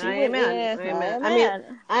in. I ain't mad. I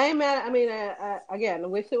ain't mad. I mean, again, I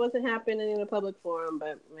wish it wasn't happening in a public forum,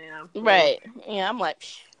 but yeah. Right. Yeah, I'm like,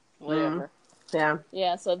 whatever. Yeah.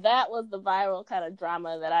 Yeah, so that was the viral kind of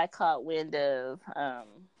drama that I caught wind of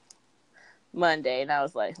Monday, and I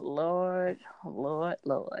was like, Lord.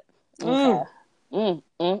 Okay.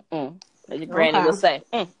 As your granny would say.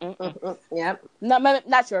 Yep.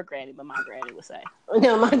 Not your granny, but my granny would say.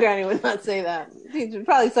 No, my granny would not say that.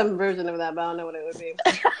 Probably some version of that, but I don't know what it would be.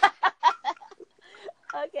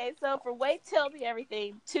 Okay, so for Wait Tell Me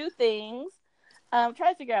Everything, 2 things. I'm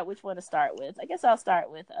trying to figure out which one to start with. I guess I'll start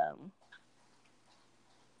with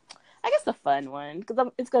the fun one,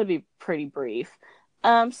 because it's going to be pretty brief.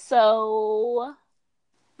 So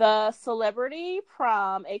the celebrity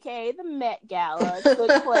prom, aka the Met Gala,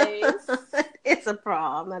 took place. It's a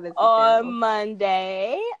prom. That is on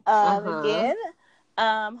Monday. Again,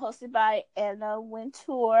 hosted by Anna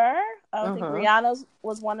Wintour. I think Rihanna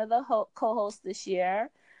was one of the co-hosts this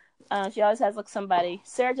year. She always has like somebody.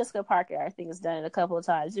 Sarah Jessica Parker, I think, has done it a couple of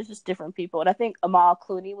times. There's just different people, and I think Amal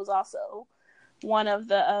Clooney was also one of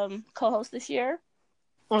the co-hosts this year.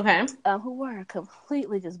 Okay. Who wore a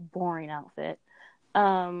completely just boring outfit.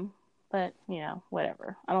 But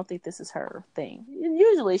whatever. I don't think this is her thing.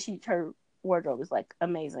 Usually her wardrobe is like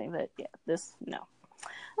amazing, but yeah, this no.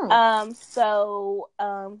 So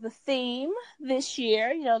the theme this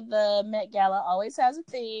year, the Met Gala always has a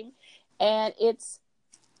theme, and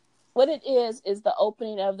what it is the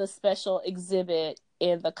opening of the special exhibit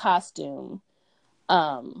in the costume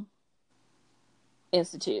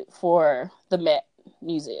institute for the Met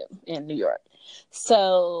Museum in New York.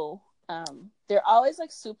 So they're always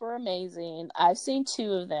like super amazing. I've seen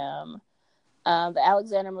 2 of them. The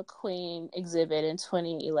Alexander McQueen exhibit in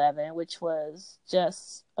 2011, which was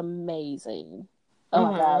just amazing.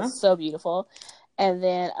 Oh my God, so beautiful. And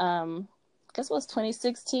then I guess it was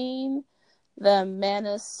 2016, the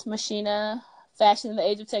Manus Machina Fashion in the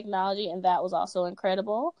Age of Technology, and that was also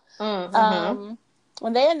incredible.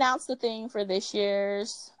 When they announced the thing for this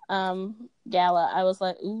year's gala, I was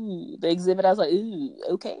like, ooh, the exhibit, I was like, ooh,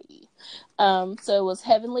 okay. So it was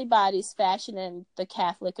Heavenly Bodies, Fashion, and the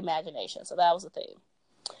Catholic Imagination. So that was the theme.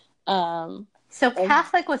 So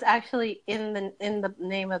Catholic was actually in the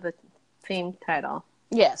name of the theme title.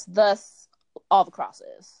 Yes, thus all the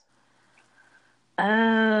crosses.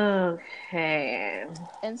 Okay.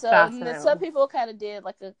 And so some people kind of did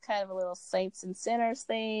like a kind of a little saints and sinners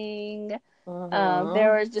thing.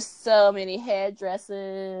 There were just so many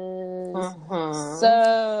headdresses,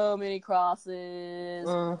 so many crosses.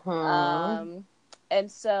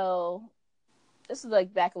 And so this is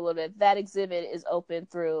like back a little bit. That exhibit is open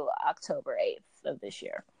through October 8th of this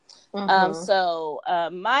year. So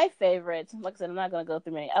my favorites, like I said, I'm not going to go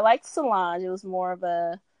through many. I liked Solange. It was more of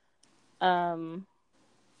a,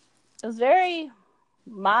 it was very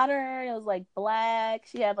modern. It was like black.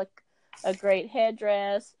 She had like a great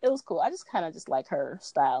headdress. It was cool. I just kind of just like her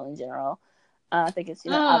style in general. I think it's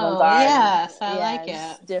avant-garde. Yes, I like it.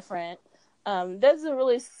 It's different. Doesn't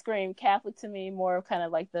really scream Catholic to me. More of kind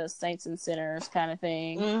of like the saints and sinners kind of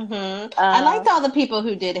thing. I liked all the people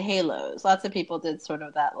who did halos. Lots of people did sort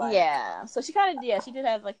of that. Yeah. So she kind of she did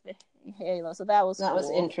have like the halo. So that was cool.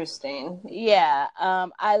 Was interesting. Yeah.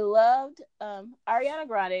 I loved Ariana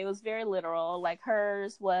Grande. It was very literal. Like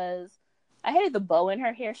hers was. I hated the bow in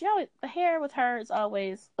her hair. The hair with her is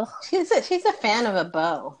always. Ugh. She's a fan of a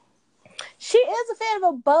bow. She is a fan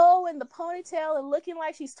of a bow and the ponytail and looking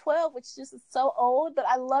like she's 12, which just is so old. But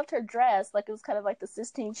I loved her dress. Like it was kind of like the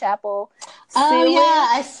Sistine Chapel. Oh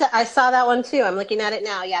yeah, I saw that one too. I'm looking at it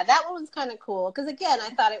now. Yeah, that one was kind of cool because again, I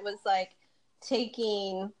thought it was like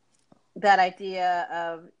taking that idea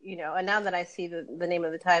of and now that I see the name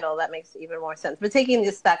of the title, that makes even more sense. But taking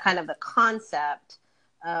just that kind of the concept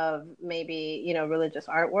of maybe religious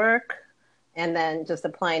artwork and then just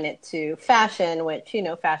applying it to fashion, which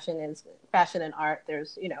fashion and art,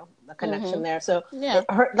 there's a connection there. So yeah,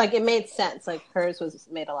 it made sense. Like hers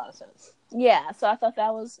made a lot of sense. Yeah, so I thought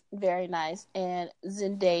that was very nice. And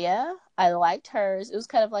Zendaya, I liked hers. It was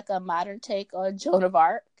kind of like a modern take on Joan of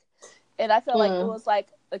Arc, and I felt like it was like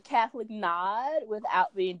a Catholic nod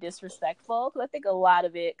without being disrespectful, because I think a lot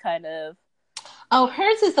of it kind of. Oh,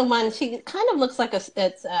 hers is the one. She kind of looks like a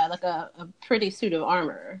pretty suit of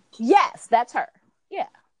armor. Yes, that's her. Yeah.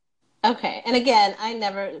 Okay, and again, I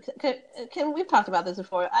never we've talked about this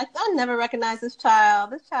before. I never recognize this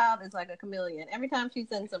child. This child is like a chameleon. Every time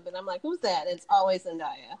she's in something, I'm like, "Who's that?" It's always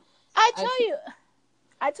Zendaya. I tell you,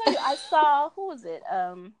 I saw who was it?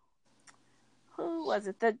 Who was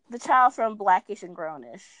it? The child from Blackish and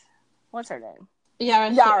Grownish. What's her name?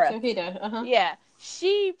 Yara. Shahida. Yeah,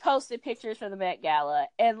 she posted pictures from the Met Gala,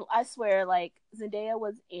 and I swear, like, Zendaya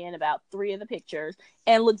was in about 3 of the pictures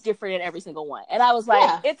and looked different in every single one. And I was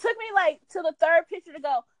like, it took me like to the 3rd picture to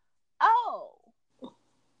go, oh,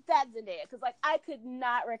 that's Zendaya, because like I could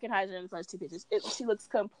not recognize her in the first 2 pictures. She looks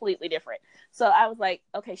completely different. So I was like,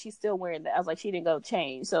 okay, she's still wearing that. I was like, she didn't go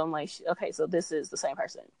change. So I'm like, okay, so this is the same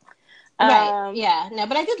person. Right. Yeah. No,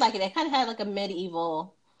 but I did like it. It kind of had like a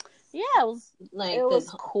medieval. Yeah, it was like it was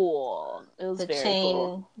cool. It was very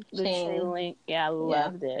cool. The chain link. Yeah, I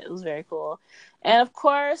loved it. It was very cool. And of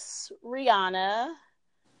course, Rihanna.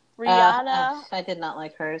 I did not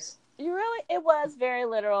like hers. You really? It was very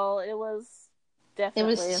literal. It was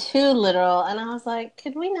definitely. It was too literal, and I was like,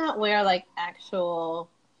 could we not wear like actual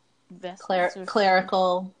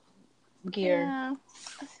clerical gear? Yeah,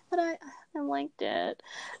 but I liked it.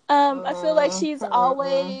 I feel like she's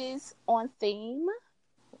always on theme.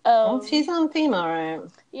 She's on theme, all right.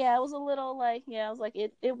 Yeah, it was a little like, I was like,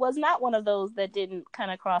 it was not one of those that didn't kind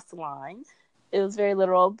of cross the line. It was very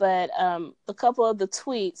literal, but a couple of the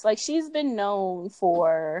tweets, like, she's been known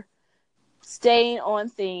for staying on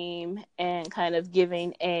theme and kind of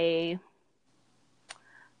giving a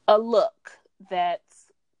look that's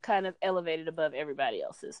kind of elevated above everybody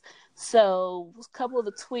else's. So a couple of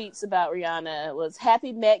the tweets about Rihanna was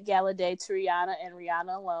happy Met Gala Day to Rihanna and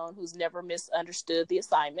Rihanna alone, who's never misunderstood the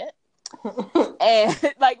assignment. And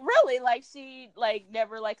like, really, like, she like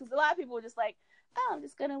never, like, because a lot of people were just like, oh, I'm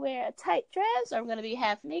just gonna wear a tight dress, or I'm gonna be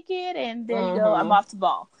half naked, and there you go, I'm off to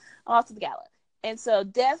the gala. And so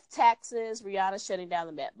death, taxes, Rihanna shutting down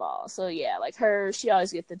the Met Ball. So yeah, like, she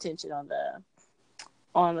always gets the attention on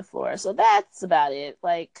the floor. So that's about it.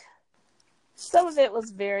 Like, some of it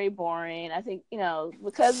was very boring. I think,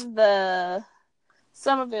 because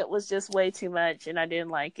some of it was just way too much and I didn't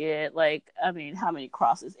like it. Like, I mean, how many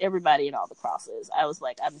crosses? Everybody in all the crosses. I was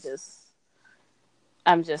like, I'm just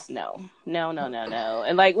no.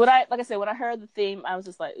 And like I said, when I heard the theme, I was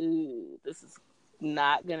just like, ooh, this is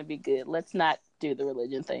not going to be good. Let's not do the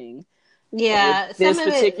religion thing. Yeah. This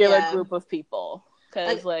particular group of people.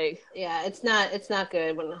 Because, it's not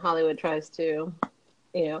good when Hollywood tries to,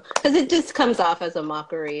 because it just comes off as a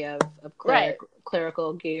mockery of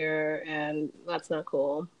clerical gear, and that's not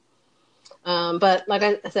cool. But like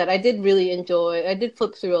I said, I did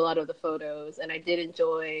flip through a lot of the photos, and I did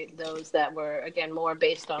enjoy those that were, again, more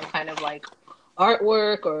based on kind of like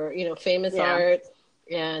artwork or, famous art.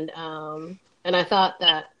 And I thought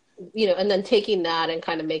that, and then taking that and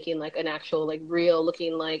kind of making like an actual, like, real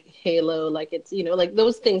looking, like, halo, like it's, like,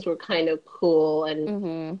 those things were kind of cool.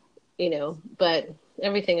 And, but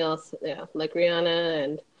everything else, like Rihanna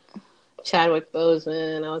and Chadwick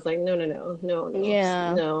Boseman, I was like, no.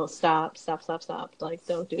 Yeah. No, stop. Like,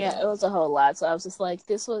 don't do that. Yeah, it was a whole lot. So I was just like,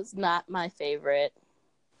 this was not my favorite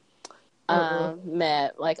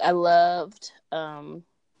Met. Like, I loved the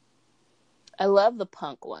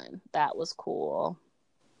punk one. That was cool.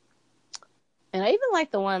 And I even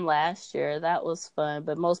liked the one last year. That was fun.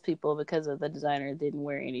 But most people, because of the designer, didn't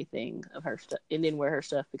wear anything of her stuff. And didn't wear her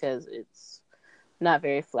stuff because it's not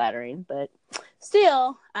very flattering. But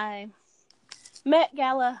still, Met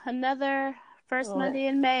Gala, another first Monday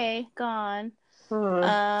in May, gone.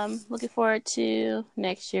 Looking forward to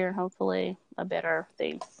next year, hopefully a better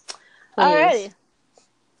thing. Alrighty.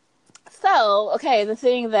 So, okay, the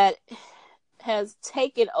thing that has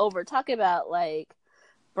taken over, talking about, like,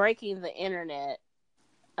 breaking the internet,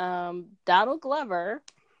 Donald Glover,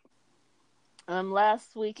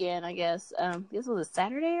 last weekend, I guess, this was a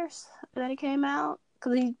Saturday that he came out,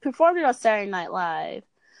 because he performed it on Saturday Night Live.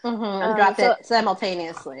 And dropped it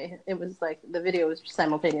simultaneously. It was like the video was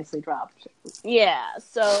simultaneously dropped. Yeah,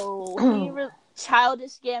 so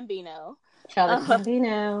Childish Gambino. Get it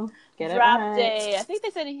dropped right. I think they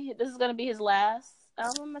said this is going to be his last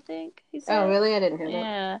album, I think he said. Oh, really? I didn't hear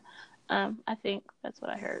that. Yeah. I think that's what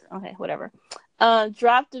I heard. Okay, whatever.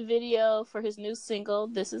 Dropped a video for his new single,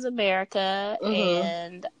 This Is America,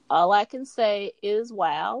 and all I can say is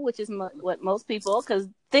wow, which is what most people, because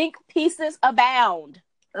think pieces abound.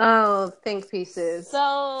 Oh, think pieces.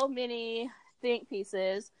 So many think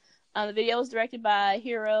pieces. The video was directed by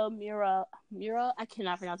Hiro Mura. I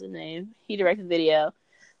cannot pronounce his name. He directed the video.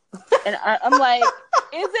 And I'm like,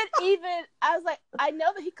 is it even... I was like, I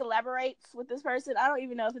know that he collaborates with this person. I don't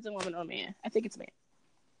even know if it's a woman or a man. I think it's a man.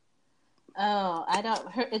 Oh, I don't...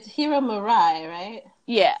 It's Hiro Murai, right?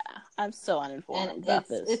 Yeah. I'm so uninformed about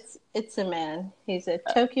this. It's a man. He's a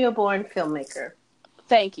Tokyo-born filmmaker.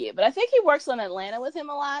 Thank you. But I think he works on Atlanta with him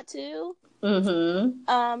a lot, too. So...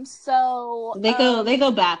 They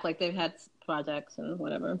go back, like they've had projects and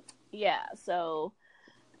whatever. Yeah, so...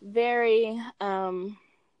 very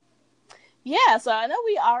yeah, so I know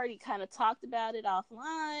we already kind of talked about it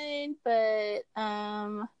offline, but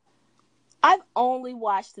I've only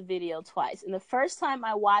watched the video twice. And the first time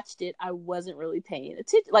I watched it, I wasn't really paying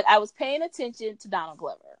attention. Like, I was paying attention to Donald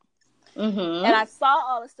Glover. Mm-hmm. And I saw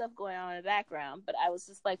all the stuff going on in the background, but I was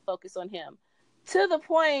just, like, focused on him. To the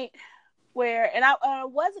point where, and I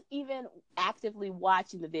wasn't even actively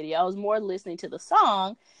watching the video. I was more listening to the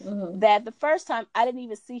song, that the first time, I didn't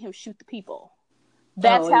even see him shoot the people.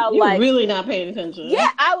 That's how, you like, were really not paying attention. Yeah,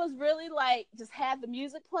 I was really, like, just had the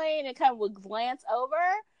music playing and kind of would glance over,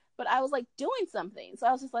 but I was, like, doing something. So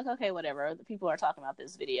I was just like, okay, whatever. The people are talking about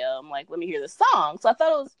this video. I'm like, let me hear the song. So I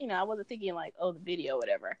thought it was, you know, I wasn't thinking, like, oh, the video,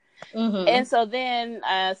 whatever. And so then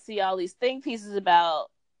I see all these think pieces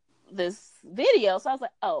about this video. So I was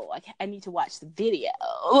like, oh, I need to watch the video.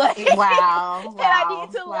 Like, wow. And I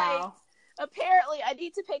need to, like, apparently I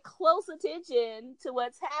need to pay close attention to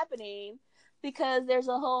what's happening, because there's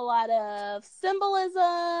a whole lot of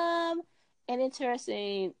symbolism and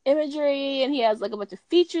interesting imagery, and he has, like, a bunch of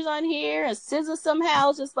features on here, and SZA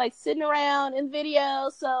somehow is just, like, sitting around in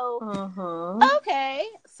video. So okay,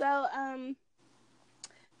 so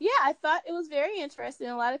yeah, I thought it was very interesting.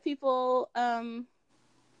 A lot of people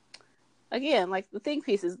again, like, the think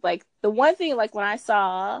pieces, like, the one thing, like, when I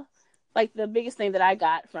saw, like, the biggest thing that I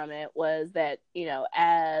got from it was that, you know,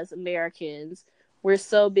 as Americans, we're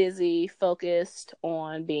so busy focused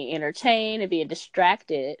on being entertained and being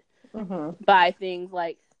distracted by things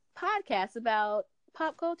like podcasts about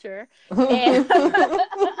pop culture and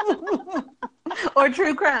or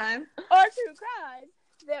true crime,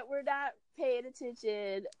 that we're not paying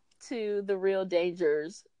attention to the real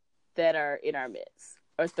dangers that are in our midst,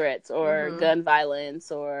 or threats, or gun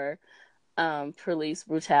violence, or police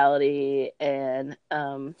brutality, and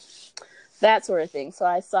that sort of thing. So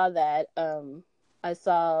I saw that. I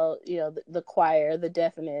saw, you know, the choir, the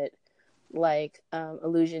definite, like,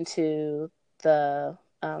 allusion to the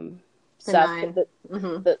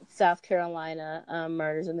South Carolina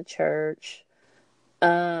murders in the church.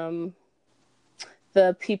 The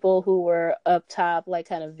people who were up top, like,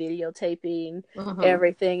 kind of videotaping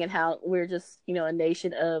everything, and how we're just, you know, a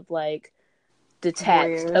nation of, like,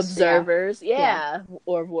 detached observers,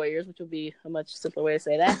 or voyeurs, which would be a much simpler way to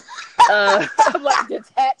say that. Like,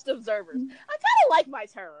 detached observers. I kind of like my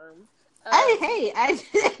term. I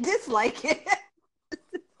dislike it.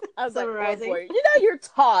 I was summarizing. Like, you know, you're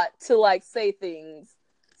taught to, like, say things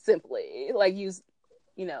simply, like, use,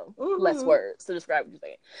 you know, less words to describe what you're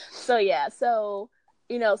saying. So yeah, so,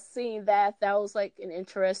 you know, seeing that was, like, an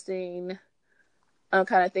interesting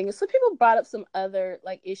kind of thing. And so people brought up some other,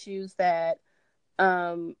 like, issues that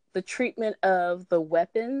the treatment of the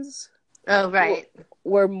weapons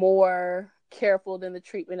were more careful than the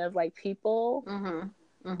treatment of, like, people.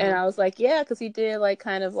 And I was like, yeah, because he did, like,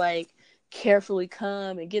 kind of, like, carefully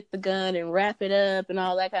come and get the gun and wrap it up and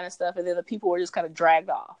all that kind of stuff, and then the people were just kind of dragged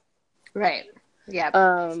off.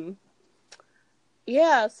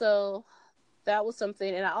 Yeah, so that was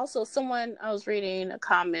something. And I was reading a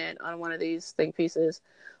comment on one of these think pieces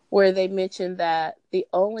where they mentioned that the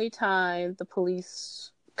only time the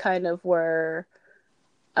police kind of were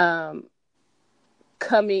coming,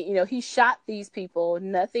 you know, he shot these people,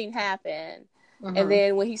 nothing happened. And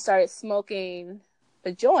then when he started smoking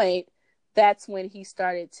a joint, that's when he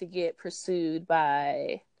started to get pursued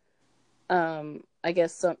by, I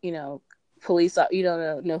guess, some, you know, police, you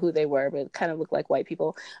don't know who they were, but it kind of looked like white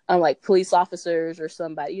people, like police officers or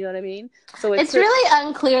somebody, you know what I mean? So it's really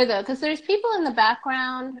unclear, though, because there's people in the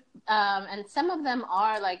background, and some of them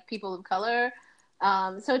are, like, people of color.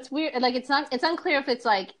 So it's weird. Like, it's unclear if it's,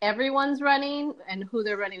 like, everyone's running and who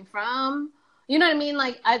they're running from. You know what I mean?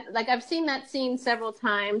 Like, I've seen that scene several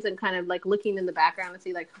times, and kind of, like, looking in the background to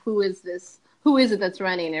see, like, who is it that's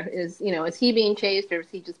running? Or is he being chased, or is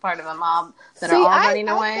he just part of a mob that are all running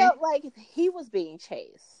away? I felt like he was being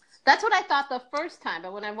chased. That's what I thought the first time,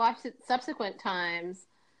 but when I watched it subsequent times,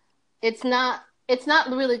 it's not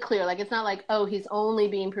really clear. Like, it's not like, oh, he's only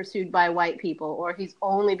being pursued by white people, or he's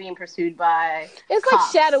only being pursued by cops.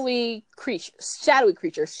 Like shadowy creatures,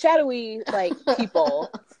 like, people.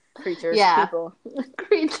 Creatures, people.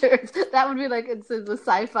 Creatures. That would be like, it's the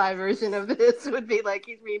sci-fi version of this would be like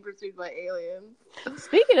he's being pursued by aliens.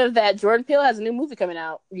 Speaking of that, Jordan Peele has a new movie coming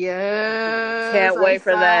out. Yes. Can't wait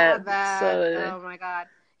for that. So, oh my God.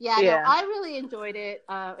 Yeah, no, I really enjoyed it.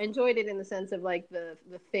 Enjoyed it in the sense of, like, the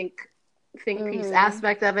think piece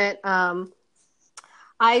aspect of it. I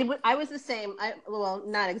was the same. Well,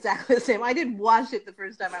 not exactly the same. I did watch it the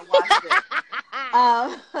first time I watched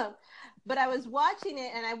it. But I was watching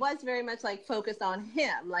it, and I was very much, like, focused on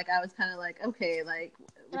him. Like, I was kind of like, okay, like,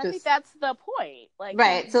 And I think that's the point. Like,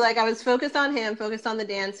 right. So like I was focused on him, focused on the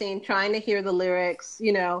dancing, trying to hear the lyrics,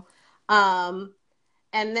 you know. And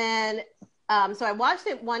then so I watched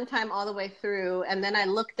it one time all the way through, and then I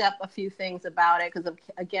looked up a few things about it because,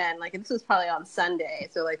 again, like this was probably on Sunday,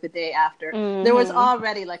 so like the day after, there was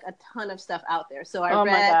already like a ton of stuff out there. So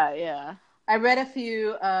I read a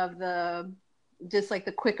few of the just like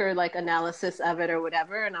the quicker like analysis of it or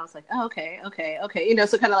whatever, and I was like, oh, okay, you know,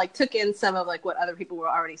 so kind of like took in some of like what other people were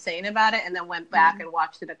already saying about it, and then went back and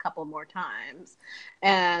watched it a couple more times,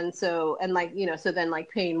 and so and like, you know, so then like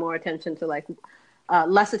paying more attention to like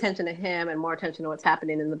less attention to him and more attention to what's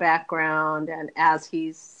happening in the background and as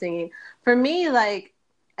he's singing. For me, like,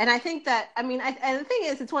 and I think that, I mean, and the thing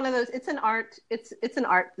is, it's one of those, it's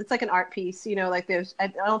like an art piece, you know, like I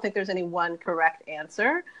don't think there's any one correct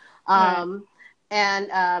answer. And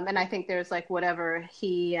I think there's like whatever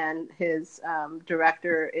he and his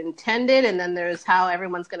director intended, and then there's how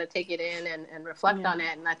everyone's going to take it in and reflect on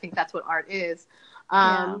it. And I think that's what art is.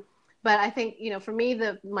 But I think, you know, for me,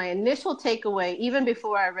 my initial takeaway, even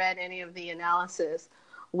before I read any of the analysis,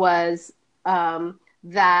 was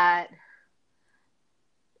that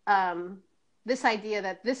this idea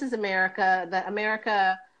that this is America, that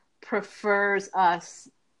America prefers us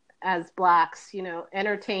as Blacks, you know,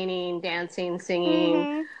 entertaining, dancing,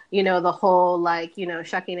 singing, you know, the whole like, you know,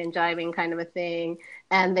 shucking and jiving kind of a thing.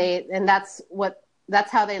 And that's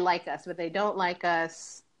how they like us, but they don't like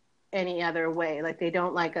us any other way. Like they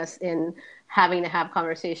don't like us in having to have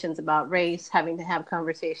conversations about race, having to have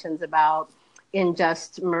conversations about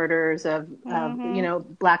unjust murders of you know,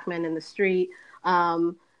 Black men in the street.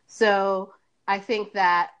 So I think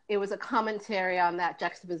that it was a commentary on that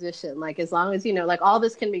juxtaposition. Like, as long as, you know, like all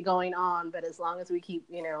this can be going on, but as long as we keep,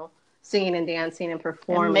 you know, singing and dancing and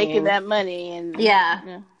performing and making that money and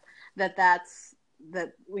that's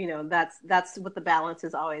you know, that's what the balance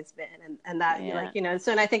has always been, and that like, you know,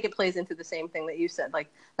 so, and I think it plays into the same thing that you said, like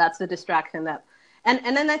that's the distraction that,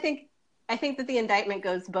 and then I think that the indictment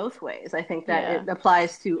goes both ways. I think that it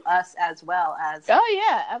applies to us as well as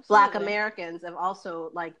absolutely. Black Americans of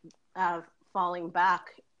also like falling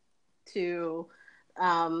back to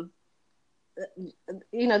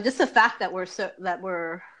you know, just the fact that we're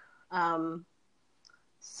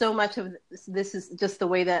so much of this is just the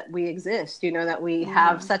way that we exist, you know, that we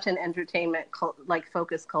have such an entertainment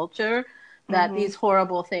focused culture that these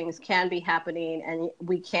horrible things can be happening, and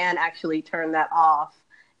we can actually turn that off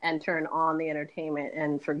and turn on the entertainment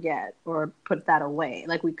and forget or put that away.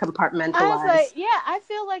 Like we compartmentalize. I was like, I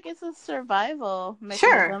feel like it's a survival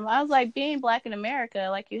mechanism. I was like, being Black in America,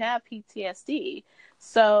 like you have PTSD,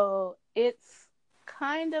 so it's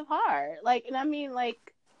kind of hard. Like, and I mean,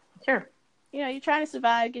 like, sure. You know, you're trying to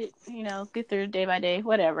survive, get through day by day,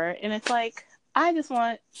 whatever. And it's like, I just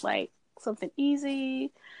want like something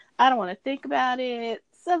easy. I don't want to think about it.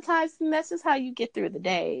 Sometimes that's just how you get through the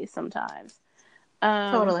day sometimes.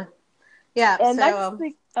 Totally. Yeah. And so, I just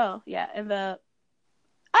think,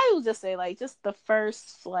 I will just say, like, just the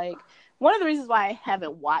first, like, one of the reasons why I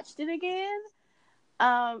haven't watched it again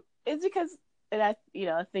is because, and I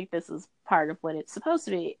think this is part of what it's supposed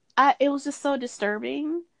to be. It was just so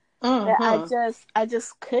disturbing. That I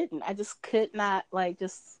just could not like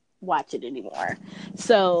just watch it anymore.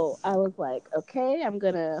 So I was like, okay, I'm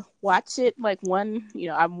gonna watch it like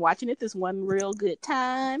I'm watching it this one real good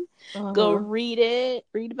time. Go read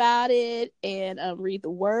about it, and read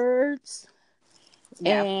the words.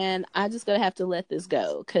 And I'm just gonna have to let this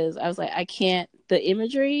go, because I was like, I can't. The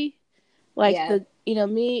imagery, like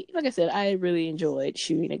me, like I said, I really enjoyed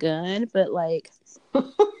shooting a gun, but like,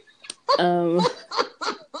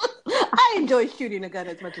 I enjoy shooting a gun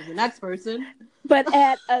as much as the next person. But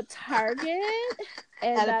at a Target,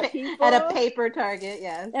 and at a paper Target,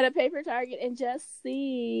 yes. At a paper Target, and just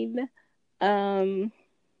seeing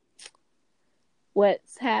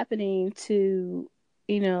what's happening to,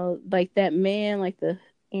 you know, like that man, like the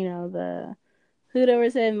hood over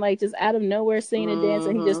his head, and like just out of nowhere singing and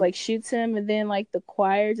dancing, he just like shoots him, and then like the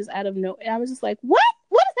choir just out of nowhere. I was just like, what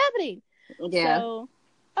is happening? Yeah. So,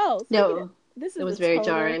 it was very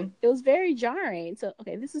jarring. It was very jarring. So,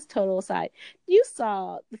 okay, this is total aside. You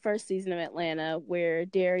saw the first season of Atlanta where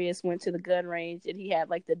Darius went to the gun range and he had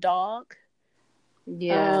like the dog.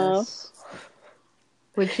 Yes.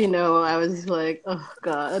 Which, you know, I was like, oh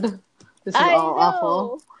God, this is all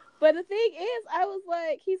awful. But the thing is, I was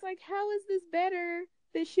like, he's like, how is this better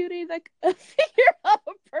than shooting like a figure of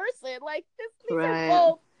a person? Like, these are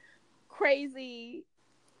both crazy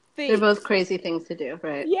things. They're both crazy things to do,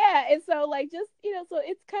 right? Yeah, and so like, just, you know, so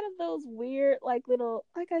it's kind of those weird, like, little,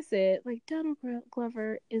 like I said, like Donald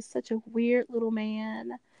Glover is such a weird little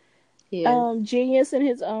man, Genius in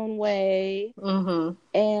his own way.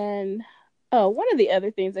 Mm-hmm. And one of the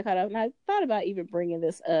other things that caught up, and I thought about even bringing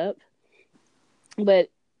this up, but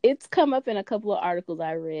it's come up in a couple of articles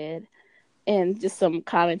I read and just some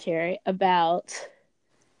commentary about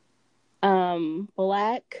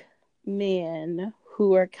Black men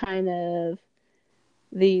who are kind of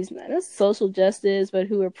these, not social justice, but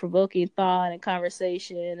who are provoking thought and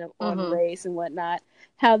conversation on race and whatnot,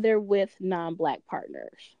 how they're with non-Black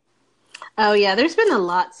partners. Oh yeah, there's been a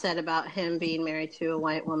lot said about him being married to a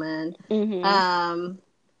white woman, and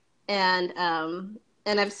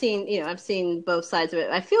I've seen both sides of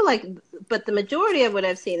it. I feel like, but the majority of what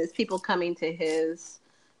I've seen is people coming to his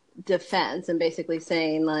defense and basically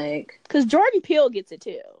saying like, because Jordan Peele gets it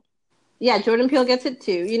too. Yeah, Jordan Peele gets it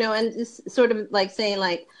too, and just sort of like saying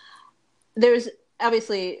like, there's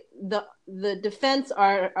obviously the defense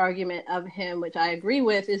argument of him, which I agree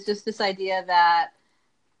with, is just this idea that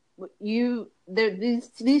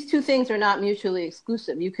these two things are not mutually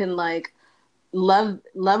exclusive. You can like love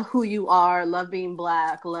who you are, love being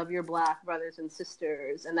Black, love your Black brothers and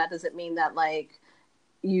sisters, and that doesn't mean that like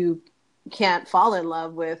you can't fall in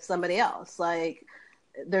love with somebody else. Like,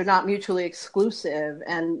 they're not mutually exclusive,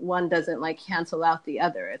 and one doesn't like cancel out the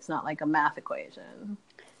other. It's not like a math equation.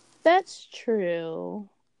 That's true.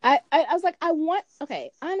 I was like,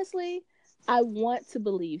 honestly, I want to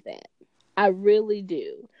believe that. I really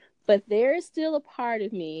do. But there is still a part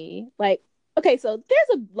of me, like, okay, so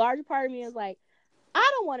there's a larger part of me is like,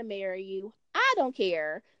 I don't want to marry you. I don't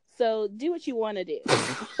care. So do what you want to do.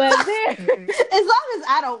 But there, as long as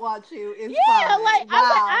I don't want you, it's fine. Like, wow.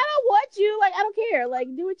 I don't want you. Like, I don't care.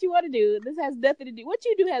 Like, do what you want to do. This has nothing to do. What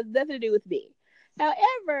you do has nothing to do with me.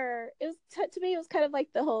 However, it was to me, it was kind of like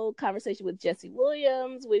the whole conversation with Jesse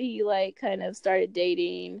Williams when he like kind of started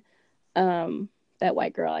dating that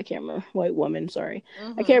white girl. I can't remember, white woman. Sorry,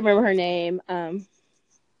 I can't remember her name.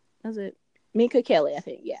 Was it Minka Kelly? I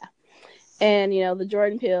think, yeah. And the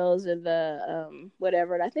Jordan Peels and the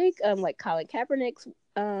whatever. And I think like Colin Kaepernick's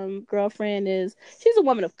girlfriend she's a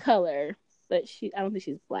woman of color, but I don't think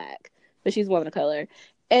she's Black, but she's a woman of color.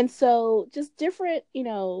 And so just different,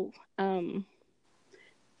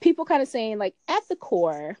 people kind of saying like at the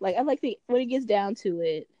core, like I like when it gets down to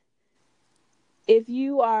it, if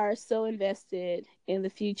you are so invested in the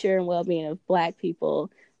future and well-being of Black people,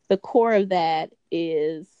 the core of that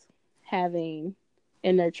is having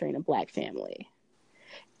and nurturing a Black family.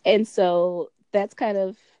 And so that's kind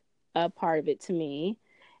of a part of it to me.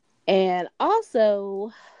 And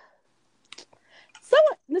also,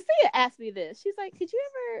 Nasia asked me this. She's like, could you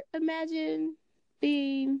ever imagine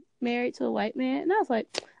being married to a white man? And I was like,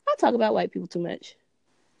 I talk about white people too much.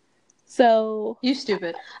 So you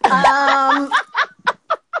stupid. And I'm not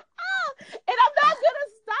gonna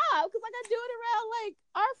stop because like I do it around like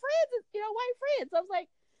our friends, white friends. So I was like,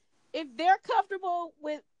 if they're comfortable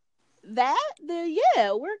with that, then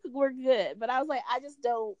yeah, we're good. But I was like, I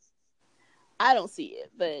don't see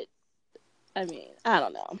it. But I mean, I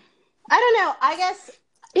don't know. I guess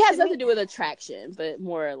it has nothing to do with attraction, but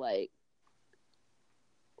more like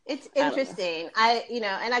it's interesting.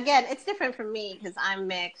 And again, it's different from me because I'm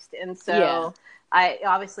mixed, and so I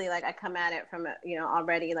obviously like I come at it from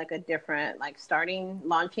already like a different like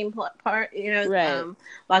launching part, right.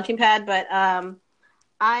 Launching pad. But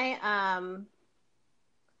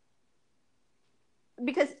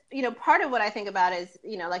because part of what I think about is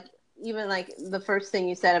like even like the first thing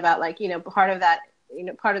you said about like part of that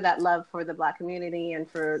love for the Black community and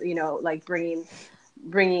for like bringing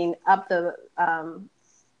up the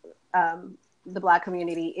Black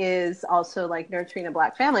community is also like nurturing a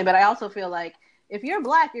Black family. But I also feel like if you're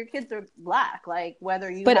Black, your kids are Black, like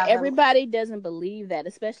whether you. But everybody doesn't believe that,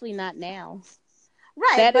 especially not now.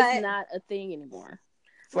 Right, that is not a thing anymore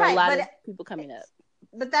for a lot of people coming up.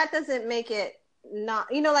 But that doesn't make it not,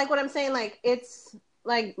 like what I'm saying, like it's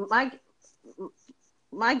like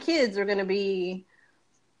my kids are going to be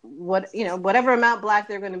whatever amount Black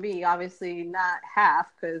they're going to be, obviously not half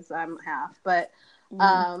because I'm half, but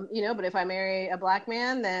but if I marry a Black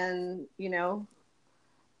man, then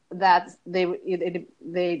that's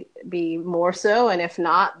they'd be more so, and if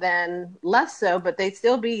not, then less so, but they'd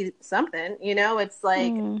still be something. It's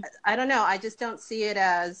like I don't know. I just don't see it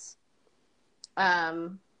as I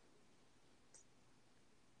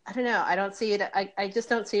don't know. I don't see it. I just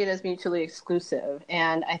don't see it as mutually exclusive.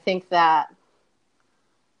 And I think that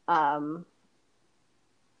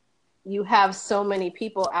you have so many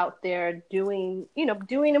people out there doing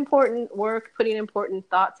important work, putting important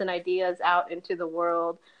thoughts and ideas out into the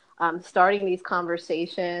world, starting these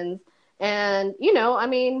conversations. And, I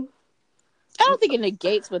mean, I don't think it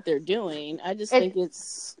negates what they're doing. I just think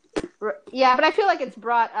it's Yeah, but I feel like it's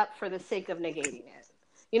brought up for the sake of negating it.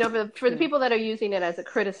 You know, for the people that are using it as a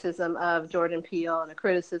criticism of Jordan Peele and a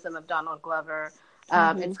criticism of Donald Glover,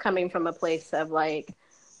 it's coming from a place of like,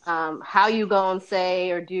 how you go and say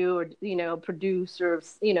or do or, you know, produce or,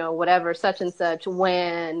 you know, whatever, such and such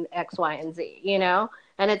when X, Y, and Z, you know?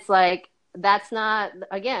 And it's like, that's not,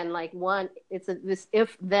 again, like it's this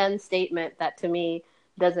if-then statement that to me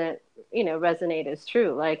doesn't, you know, resonate as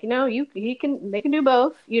true. Like, you know, they can do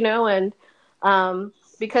both, you know, and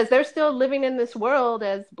because they're still living in this world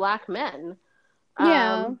as Black men.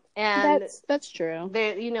 Yeah, and that's true.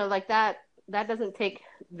 They, you know, like that doesn't take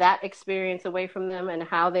that experience away from them and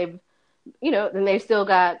how they've, you know, then they've still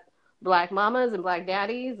got Black mamas and Black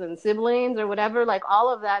daddies and siblings or whatever. Like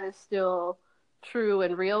all of that is still true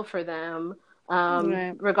and real for them,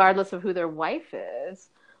 Right. regardless of who their wife is.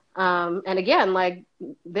 And again, like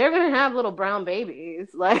they're gonna have little brown babies,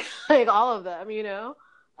 like all of them, you know.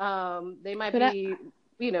 They might be,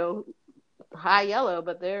 you know, high yellow,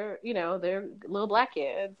 but they're, you know, they're little Black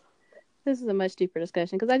kids. This is a much deeper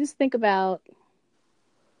discussion because I just think about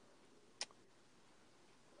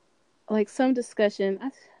like some discussion.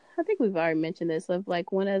 I think we've already mentioned this of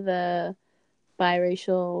like one of the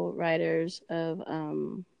biracial writers of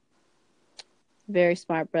Very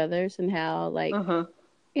Smart Brothers and how like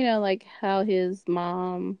you know, like how his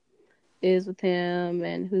mom is with him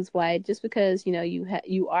and who's white, just because, you know,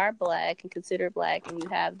 you are Black and considered Black and you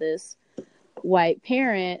have this white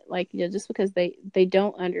parent, like, you know, just because they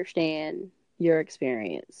don't understand your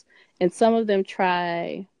experience. And some of them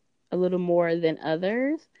try a little more than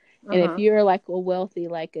others. And if you're like a wealthy,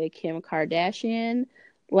 like a Kim Kardashian,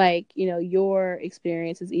 like, you know, your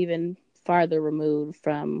experience is even farther removed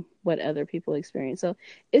from what other people experience. So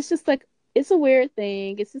it's just like, it's a weird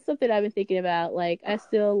thing. It's just something I've been thinking about. Like, I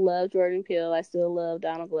still love Jordan Peele. I still love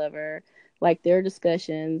Donald Glover. Like, their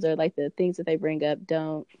discussions or like the things that they bring up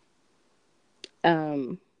don't,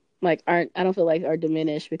 like, I don't feel like are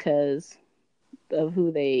diminished because of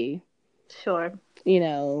who they, you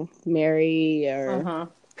know, marry or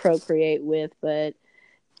procreate with. But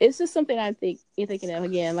it's just something I'm thinking of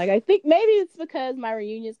again. Like, I think maybe it's because my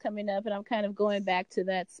reunion's coming up and I'm kind of going back to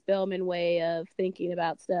that Spelman way of thinking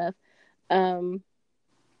about stuff.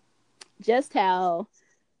 Just how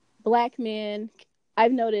Black men,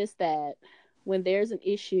 I've noticed that when there's an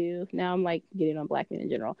issue, now I'm like getting on Black men in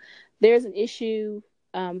general, there's an issue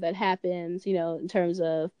that happens, you know, in terms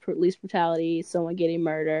of police brutality, someone getting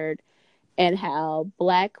murdered, and how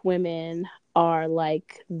Black women are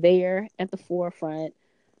like there at the forefront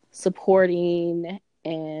supporting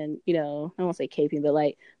and, you know, I won't say caping, but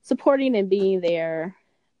like supporting and being there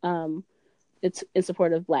it's in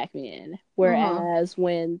support of Black men. Whereas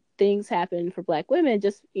when things happen for Black women,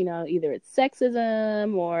 just, you know, either it's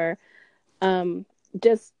sexism or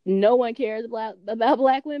just no one cares about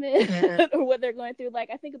Black women or what they're going through.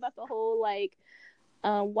 Like, I think about the whole like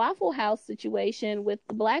Waffle House situation with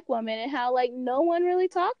the Black woman and how like no one really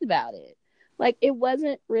talked about it. Like, it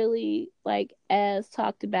wasn't really like as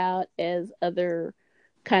talked about as other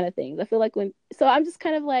kind of things. I feel like so I'm just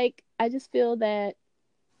kind of like, I just feel that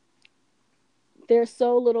there's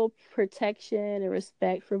so little protection and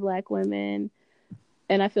respect for Black women,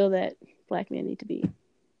 and I feel that Black men need to be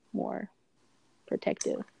more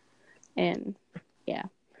protective. And yeah,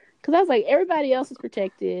 because I was like, everybody else is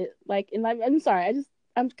protected. Like, and I'm sorry,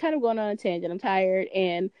 I'm kind of going on a tangent. I'm tired,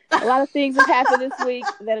 and a lot of things have happened this week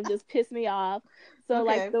that have just pissed me off. So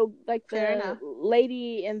like the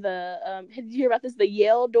lady in the did you hear about this? The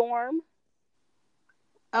Yale dorm.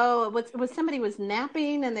 Oh, was somebody was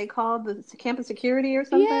napping and they called the campus security or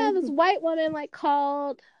something? Yeah, this white woman like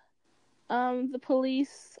called the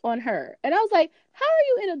police on her. And I was like, how are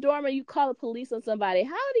you in a dorm and you call the police on somebody?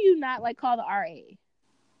 How do you not like call the RA?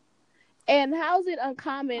 And how is it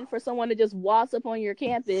uncommon for someone to just waltz up on your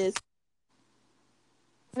campus?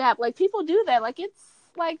 Nap, like people do that. Like it's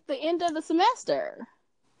like the end of the semester.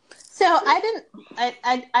 So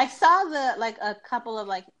I saw the like a couple of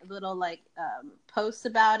like little like posts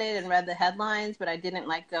about it and read the headlines, but I didn't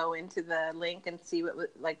like go into the link and see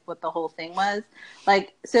what the whole thing was.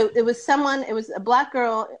 Like, so it was a Black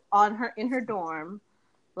girl in her dorm,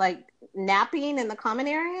 like napping in the common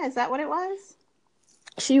area. Is that what it was?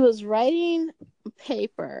 She was writing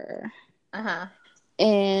paper.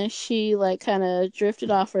 And she like kind of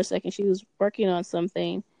drifted off for a second. She was working on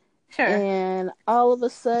something. Sure. And all of a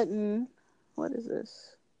sudden, what is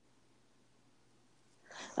this?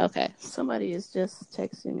 Okay, somebody is just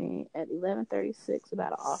texting me at 11:36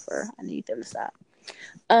 about an offer. I need them to stop.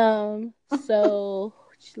 So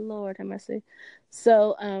Lord have mercy.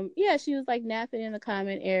 So yeah, she was like napping in the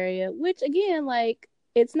common area, which again, like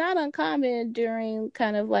it's not uncommon during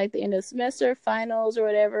kind of like the end of semester finals or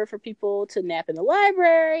whatever for people to nap in the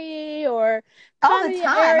library or all the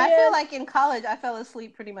time. I feel like in college I fell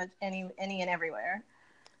asleep pretty much any and everywhere.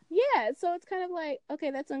 Yeah, so it's kind of like,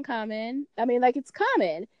 okay, that's uncommon. I mean, like, it's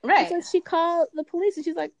common. Right. And so she called the police and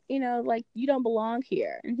she's like, you know, like, you don't belong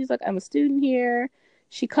here. And she's like, I'm a student here.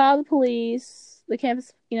 She called the police, the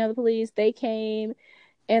campus, you know, the police. They came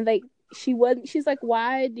and she's like,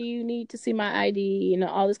 why do you need to see my ID? You know,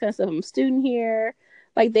 all this kind of stuff. I'm a student here.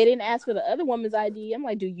 Like, they didn't ask for the other woman's ID. I'm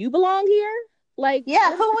like, do you belong here? Like,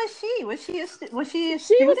 yeah, who was she? Was she a student?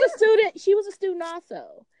 She was a student. She was a student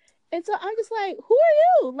also. And so I'm just like, who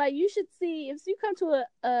are you? Like, you should see, if you come to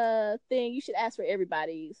a thing, you should ask for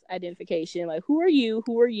everybody's identification. Like, who are you?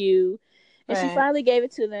 Who are you? And right. She finally gave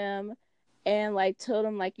it to them and, like, told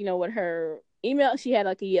them, like, you know, what her email, she had,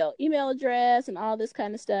 like, a Yale email address and all this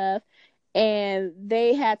kind of stuff. And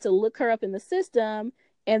they had to look her up in the system.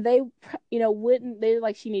 And they, you know, they were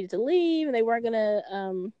like, she needed to leave. And they weren't going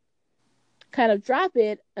to kind of drop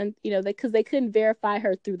it. And, you know, because they couldn't verify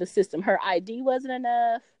her through the system. Her ID wasn't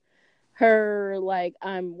enough. Her, like,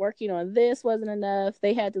 I'm working on this wasn't enough.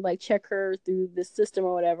 They had to, like, check her through the system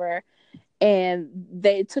or whatever. And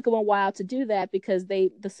it took them a while to do that because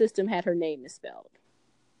the system had her name misspelled.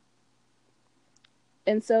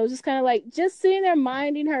 And so it was just kind of like, just sitting there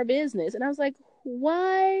minding her business. And I was like,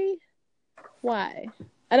 why?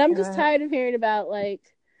 And I'm just tired of hearing about,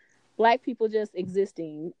 like, Black people just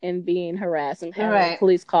existing and being harassed and having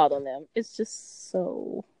police called on them. It's just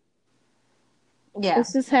so... Yeah,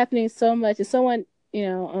 it's just happening so much. And someone, you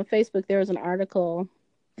know, on Facebook, there was an article.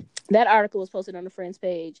 That article was posted on a friend's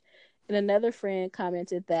page, and another friend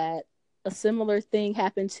commented that a similar thing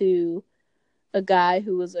happened to a guy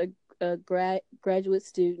who was a graduate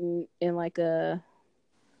student in like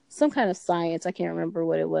some kind of science. I can't remember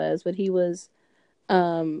what it was, but he was,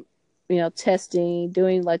 you know, testing,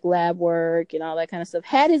 doing like lab work and all that kind of stuff.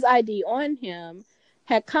 Had his ID on him.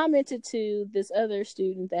 Had commented to this other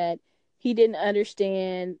student that he didn't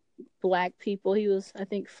understand Black people. He was, I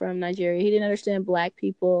think, from Nigeria. He didn't understand Black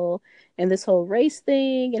people and this whole race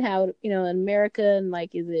thing and how, you know, in America and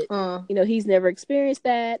like, is it, you know, he's never experienced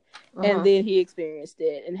that. And then he experienced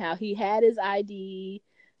it and how he had his ID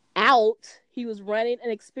out. He was running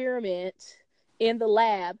an experiment in the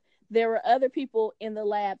lab. There were other people in the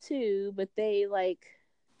lab too, but they like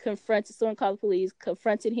someone called the police,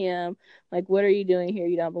 confronted him. Like, what are you doing here?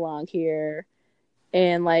 You don't belong here.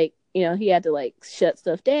 And like, you know, he had to like shut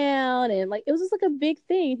stuff down and like it was just like a big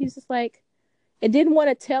thing. He's just like, and didn't want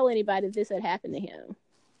to tell anybody this had happened to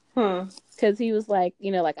him. Because he was like,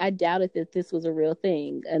 you know, like I doubted that this was a real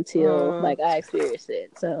thing until like I experienced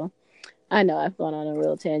it. So I know I've gone on a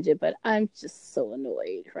real tangent, but I'm just so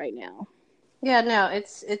annoyed right now. Yeah, no,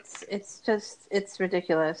 it's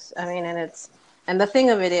ridiculous. I mean, and the thing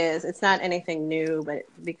of it is, it's not anything new, but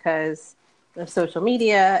because of social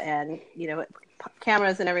media and, you know,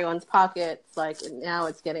 cameras in everyone's pockets, like now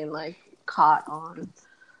it's getting like caught on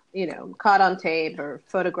tape or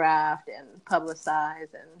photographed and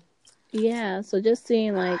publicized. And yeah, so just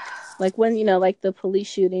seeing like when, you know, like the police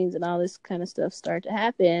shootings and all this kind of stuff start to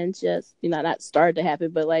happen, just, you know, not started to happen,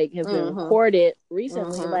 but like have been reported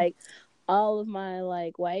recently, like all of my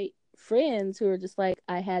like white friends who are just like,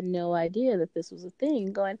 I had no idea that this was a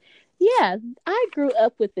thing, going, yeah, I grew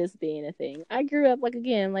up with this being a thing. I grew up like,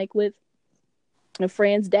 again, like with a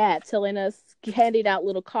friend's dad telling us, handing out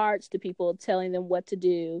little cards to people, telling them what to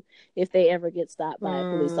do if they ever get stopped by a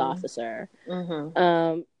police officer.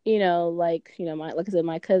 You know, like, you know, like I said,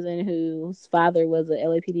 my cousin whose father was a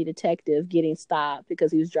LAPD detective getting stopped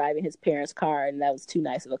because he was driving his parents' car and that was too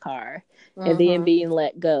nice of a car, and then being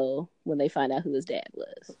let go when they find out who his dad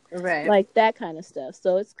was. Right. Like that kind of stuff.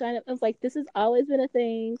 So it's like, this has always been a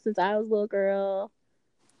thing since I was a little girl.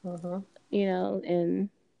 You know, and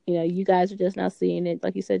you know, you guys are just now seeing it,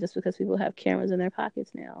 like you said, just because people have cameras in their pockets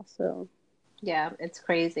now. So, yeah, it's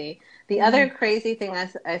crazy. The other crazy thing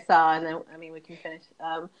I saw, and then, I mean, we can finish,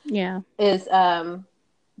 is,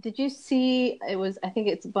 did you see, I think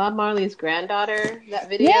it's Bob Marley's granddaughter, that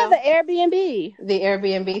video? Yeah, the Airbnb. The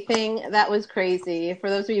Airbnb thing, that was crazy. For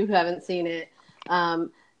those of you who haven't seen it,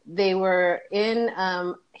 they were in,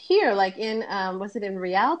 here, like in, was it in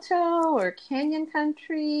Rialto or Canyon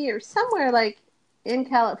Country or somewhere like, in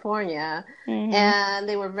California, and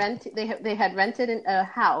they were they had rented a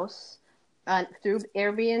house through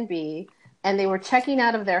Airbnb, and they were checking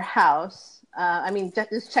out of their house.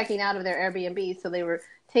 Just checking out of their Airbnb. So they were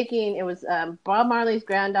it was Bob Marley's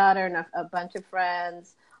granddaughter and a bunch of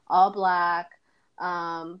friends, all Black,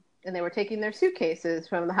 and they were taking their suitcases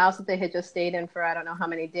from the house that they had just stayed in for I don't know how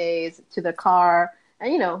many days to the car,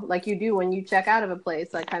 and like you do when you check out of a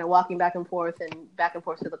place, like kind of walking back and forth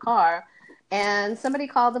to the car, and somebody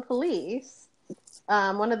called the police.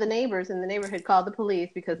 One of the neighbors in the neighborhood called the police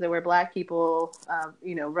because there were black people,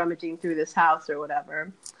 rummaging through this house or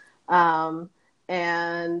whatever. Um,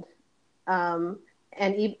 and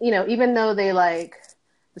even though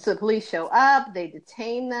so the police show up, they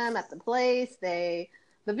detain them at the place. The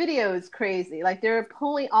video is crazy. Like they're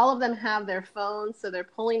pulling, all of them have their phones, so they're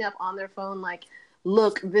pulling up on their phone, like,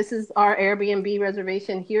 look, this is our Airbnb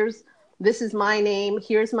reservation. This is my name.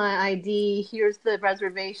 Here's my ID. Here's the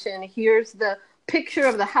reservation. Here's the picture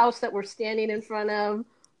of the house that we're standing in front of,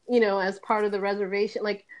 as part of the reservation.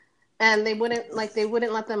 Like, and they wouldn't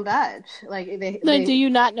let them budge. Like do you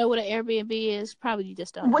not know what an Airbnb is? Probably you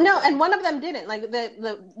just don't. Well, no, and one of them didn't. Like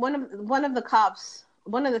one of the cops.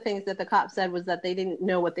 One of the things that the cops said was that they didn't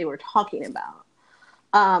know what they were talking about.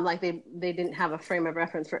 Like they didn't have a frame of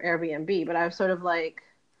reference for Airbnb. But I was sort of like,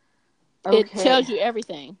 okay. It tells you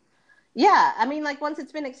everything. Yeah, I mean, like once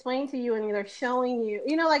it's been explained to you and they're showing you,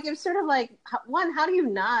 like it's sort of like, one, how do you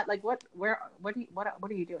not like what are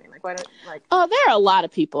you doing? Like why don't like? Oh, there are a lot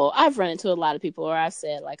of people. I've run into a lot of people where I've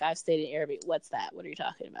said like I've stayed in Airbnb. What's that? What are you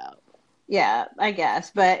talking about? Yeah, I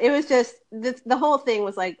guess, but it was just the whole thing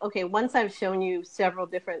was like, okay, once I've shown you several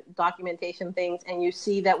different documentation things, and you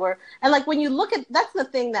see that and like when you look at, that's the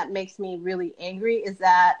thing that makes me really angry, is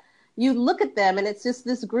that you look at them and it's just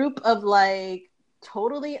this group of like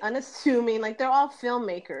totally unassuming, like they're all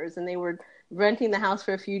filmmakers and they were renting the house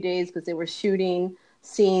for a few days because they were shooting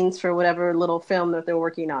scenes for whatever little film that they're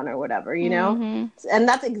working on or whatever, Mm-hmm. And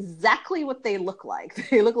that's exactly what they look like.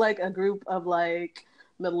 They look like a group of like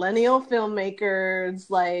millennial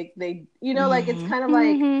filmmakers, like they, like it's kind of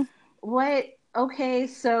like, mm-hmm. what? Okay,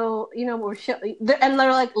 so we're and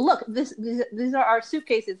they're like, look, these are our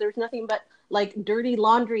suitcases. There's nothing but like dirty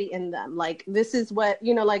laundry in them. Like this is what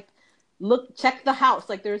like. Look, check the house.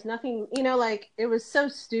 Like there's nothing, like it was so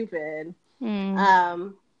stupid.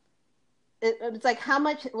 Mm. It's like, how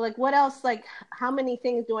much, like what else, like how many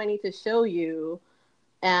things do I need to show you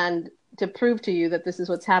and to prove to you that this is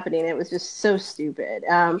what's happening? It was just so stupid.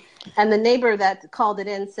 And the neighbor that called it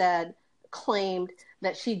in claimed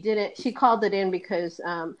that she called it in because,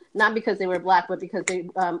 not because they were black, but because they,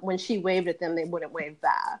 when she waved at them, they wouldn't wave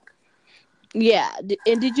back. Yeah,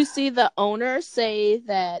 and did you see the owner say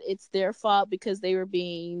that it's their fault because they were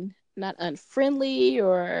being not unfriendly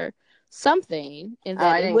or something, and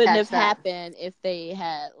that it wouldn't have happened if they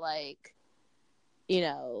had like,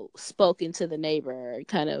 spoken to the neighbor,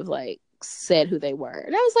 kind of like said who they were.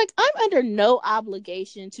 And I was like, I'm under no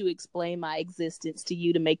obligation to explain my existence to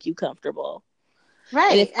you to make you comfortable.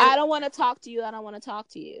 Right. And if I don't want to talk to you, I don't want to talk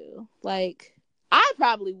to you. Like, I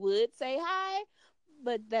probably would say hi,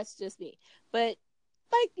 but that's just me. But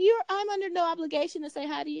like I'm under no obligation to say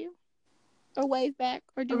hi to you or wave back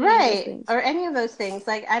or do any of those things. Or any of those things.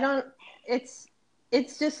 Like I don't. It's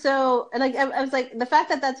just so like I was like, the fact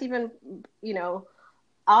that that's even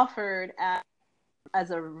offered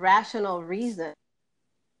as a rational reason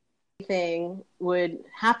thing would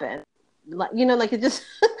happen. Like like it just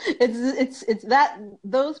it's that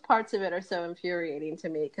those parts of it are so infuriating to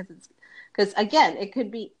me because again it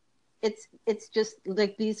could be. It's just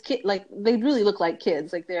like these kids, like they really look like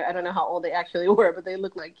kids. Like I don't know how old they actually were, but they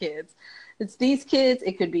look like kids. It's these kids.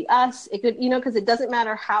 It could be us. It could, because it doesn't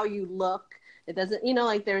matter how you look. It doesn't,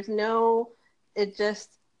 like there's no, it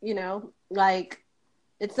just, like,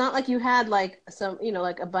 it's not like you had like some,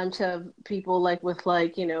 like a bunch of people like with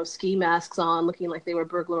like, ski masks on looking like they were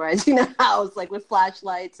burglarizing a house, like with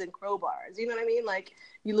flashlights and crowbars. You know what I mean? Like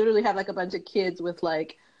you literally have like a bunch of kids with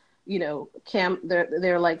like,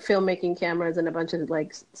 they're like filmmaking cameras and a bunch of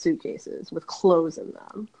like suitcases with clothes in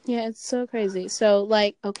them. Yeah, it's so crazy. So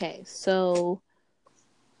like, okay, so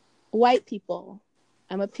white people,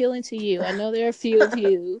 I'm appealing to you. I know there are a few of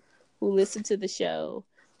you who listen to the show.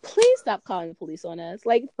 Please stop calling the police on us.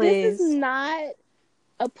 Like, Please. This is not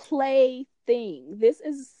a play thing. This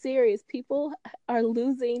is serious. People are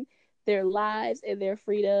losing their lives and their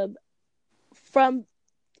freedom from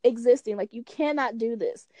existing. Like, you cannot do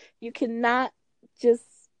this. You cannot just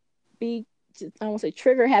be, I don't want to say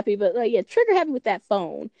trigger happy, but like, trigger happy with that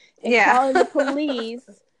phone and calling the police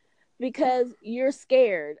because you're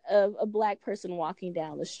scared of a black person walking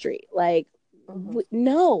down the street. Like,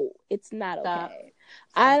 no, it's not okay.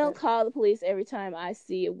 I don't call the police every time I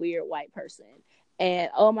see a weird white person. And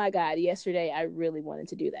oh my God, yesterday I really wanted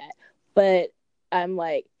to do that. But I'm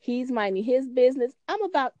like, he's minding his business.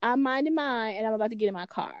 I'm minding mine, and I'm about to get in my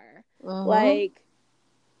car. Like,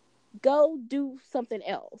 go do something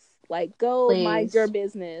else. Like, go mind your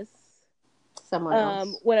business. someone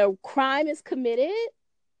else. When a crime is committed,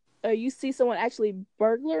 or you see someone actually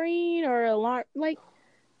burglaring or alarm, like,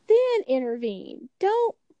 then intervene.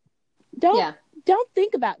 Don't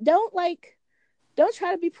think about. Don't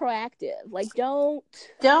try to be proactive. Like, don't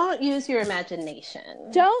use your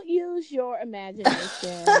imagination. Don't use your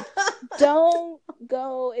imagination. Don't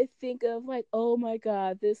go and think of like, oh my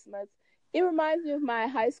God, this must. It reminds me of my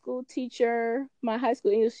high school teacher, my high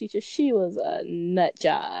school English teacher. She was a nut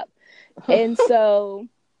job. And so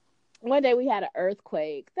one day we had an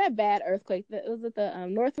earthquake, that bad earthquake. Was it the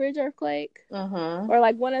Northridge earthquake? Or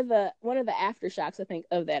like one of the aftershocks, I think,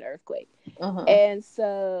 of that earthquake. And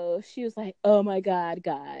so she was like, oh my God,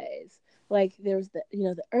 guys, like there was the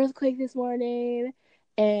earthquake this morning.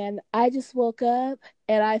 And I just woke up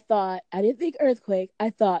and I didn't think earthquake.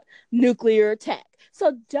 I thought nuclear attack.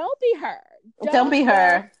 So don't be her. Don't be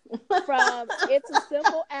her. From it's a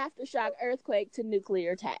simple aftershock earthquake to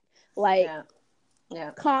nuclear attack. Like,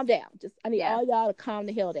 calm down. I need all y'all to calm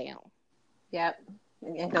the hell down. Yep.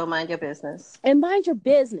 And go mind your business.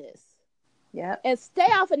 Yep. And stay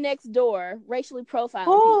off of Nextdoor racially profiling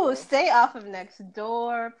people. Stay off of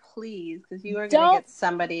Nextdoor, please, because you are going to get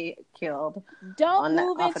somebody killed. Don't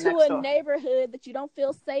move into a neighborhood that you don't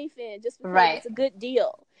feel safe in just because it's a good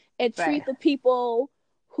deal. And treat the people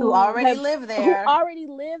who already live there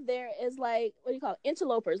as like, what do you call it?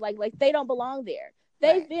 Interlopers. Like they don't belong there.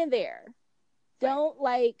 They've been there. Don't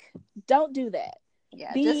do that.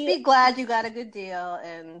 Yeah, just be glad you got a good deal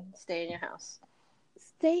and stay in your house.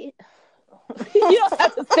 You don't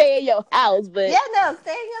have to stay in your house, but stay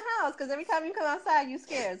in your house, because every time you come outside, you're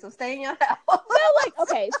scared. So stay in your house.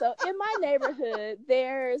 So in my neighborhood,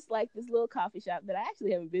 there's like this little coffee shop that I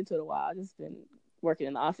actually haven't been to in a while. I've just been working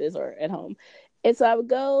in the office or at home, and so I would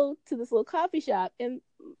go to this little coffee shop. And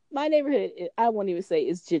my neighborhood, I won't even say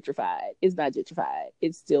it's gentrified. It's not gentrified.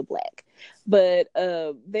 It's still black, but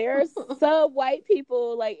there's some white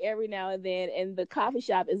people like every now and then, and the coffee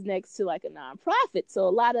shop is next to like a nonprofit,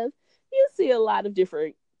 so you see a lot of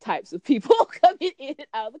different types of people coming in and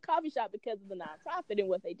out of the coffee shop because of the nonprofit and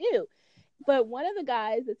what they do. But one of the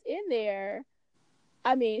guys that's in there,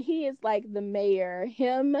 I mean, he is like the mayor,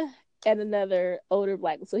 him and another older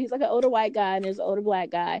black. So he's like an older white guy and there's an older black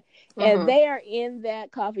guy. And they are in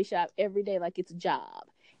that coffee shop every day like it's a job.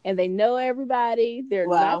 And they know everybody. They're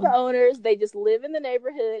not the owners. They just live in the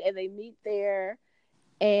neighborhood and they meet there.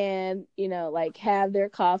 And, like have their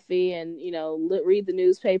coffee and, read the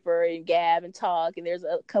newspaper and gab and talk. And there's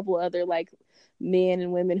a couple other like men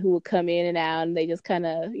and women who will come in and out, and they just kind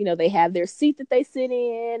of, they have their seat that they sit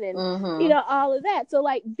in and, all of that. So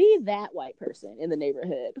like be that white person in the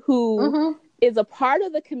neighborhood who is a part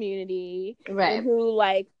of the community, and who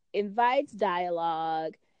like invites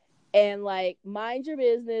dialogue and like mind your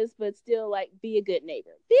business, but still like be a good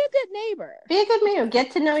neighbor. Get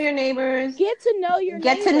to know your neighbors. Get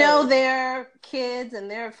to know their kids and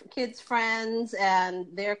their kids' friends and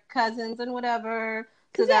their cousins and whatever.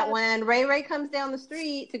 So that when Ray comes down the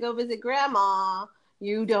street to go visit grandma,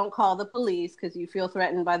 you don't call the police because you feel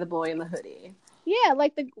threatened by the boy in the hoodie. Yeah,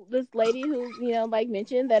 like this lady who, like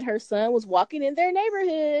mentioned that her son was walking in their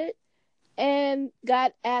neighborhood and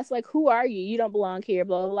got asked, like, who are you? You don't belong here,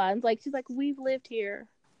 blah, blah, blah. And she's like, we've lived here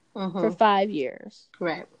for 5 years.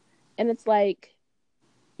 Right. And it's like,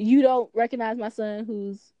 you don't recognize my son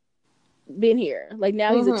who's been here. Like,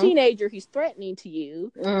 now he's a teenager. He's threatening to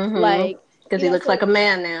you. Like, because he looks like a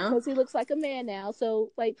man now.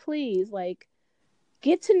 So, like, please, like,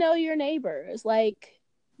 get to know your neighbors. Like,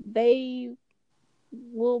 they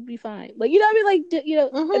will be fine. Like, you know what I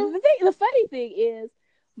mean? Like, the funny thing is,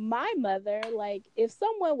 my mother, like, if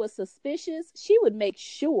someone was suspicious, she would make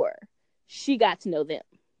sure she got to know them.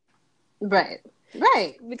 Right.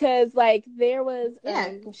 Because, like, there was,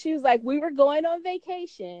 she was like, we were going on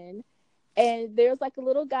vacation, and there's, like, a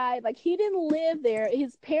little guy, like, he didn't live there.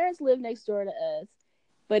 His parents lived next door to us,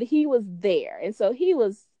 but he was there. And so he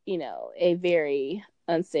was, a very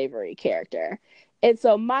unsavory character. And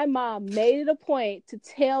so my mom made it a point to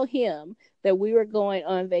tell him that we were going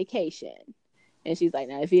on vacation. And she's like,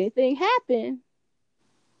 now, if anything happened,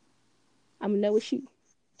 I'm going to know it's you.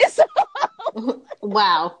 So,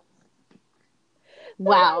 Wow.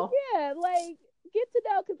 Like, yeah, like, get to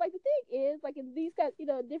know. Because, like, the thing is, like, in these kind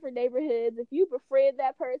of, different neighborhoods, if you befriend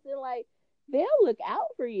that person, like, they'll look out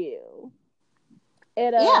for you.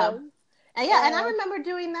 And, and I remember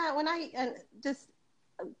doing that when just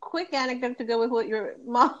a quick anecdote to go with what your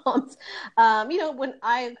mom's, when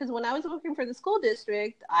I was working for the school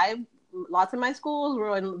district, lots of my schools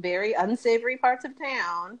were in very unsavory parts of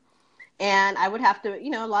town. And I would have to,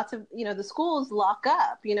 lots of, the schools lock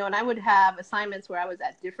up, and I would have assignments where I was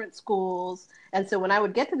at different schools. And so when I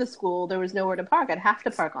would get to the school, there was nowhere to park. I'd have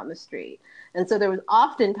to park on the street. And so there was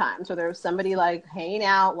often times where there was somebody like hanging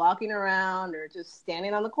out, walking around, or just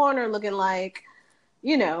standing on the corner looking like,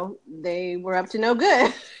 they were up to no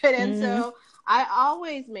good. And so I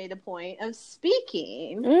always made a point of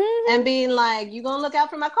speaking and being like, you gonna look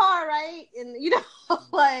out for my car, right? And,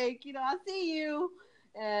 like, I see you.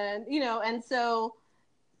 And, and so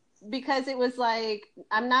because it was like,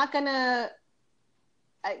 I'm not gonna,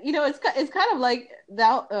 it's kind of like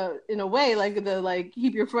that, in a way, like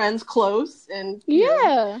keep your friends close and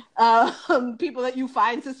people that you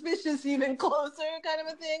find suspicious even closer kind of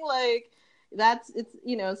a thing. Like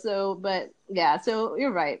so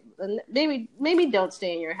you're right. Maybe don't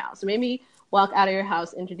stay in your house. Maybe walk out of your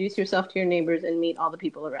house, introduce yourself to your neighbors, and meet all the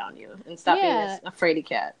people around you, and stop being a fraidy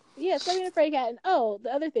cat. Yeah, stop being a fraidy cat. And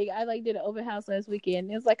the other thing, I did an open house last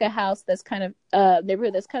weekend. It was like a house that's kind of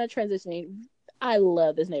neighborhood that's kind of transitioning. I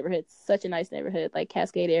love this neighborhood. It's such a nice neighborhood, like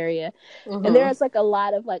Cascade area. And there's like a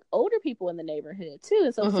lot of like older people in the neighborhood too.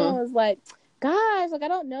 And so someone was like, gosh, like I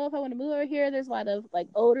don't know if I want to move over here. There's a lot of like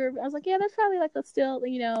older. I was like, yeah, that's probably like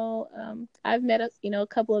I've met a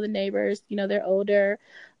couple of the neighbors. They're older.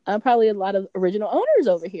 Probably a lot of original owners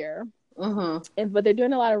over here. But they're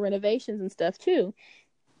doing a lot of renovations and stuff too.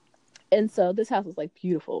 And so this house is like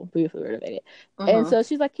beautifully renovated. And so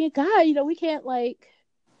she's like, yeah, God, we can't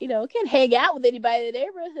can't hang out with anybody in the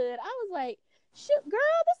neighborhood. I was like, shoot, girl,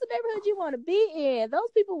 this is the neighborhood you want to be in.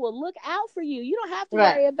 Those people will look out for you. You don't have to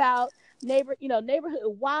worry about neighborhood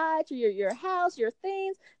watch or your house, your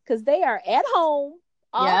things, because they are at home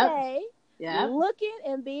all day, looking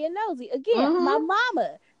and being nosy. Again, my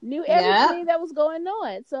mama knew everything that was going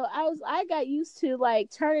on. So I got used to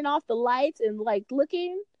like turning off the lights and like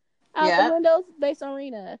looking out the windows based on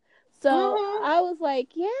Rena. So I was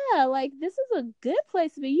like, yeah, like this is a good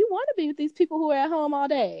place to be. You want to be with these people who are at home all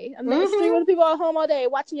day. I mean, the street with people at home all day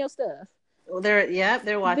watching your stuff. Well, they're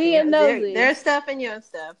watching being nosy. Their stuff and your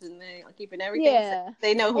stuff, and they're keeping everything. Yeah.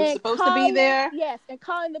 They know who's supposed to be there. Yes, and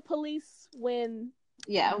calling the police when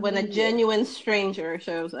a genuine stranger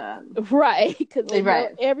shows up. Right, because they know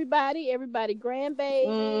everybody grandbaby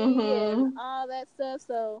and all that stuff.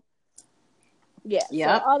 So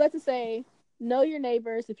so all that to say, know your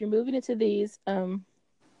neighbors. If you're moving into these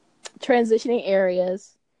transitioning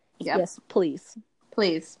areas, yes, please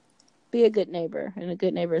be a good neighbor. And a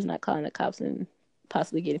good neighbor is not calling the cops and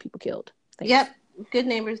possibly getting people killed. Thanks. Good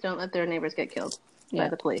neighbors don't let their neighbors get killed by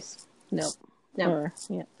the police. Nope. Nope,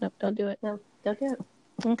 don't do it. No, don't do it.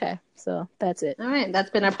 Okay, so that's it. All right, that's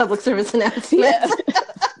been our public service announcement.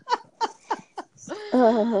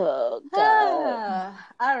 Oh, God.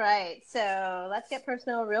 All right, so let's get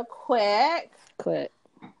personal real quick.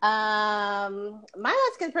 My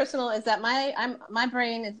let's get personal is that my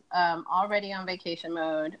brain is already on vacation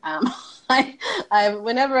mode. I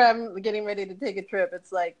whenever I'm getting ready to take a trip,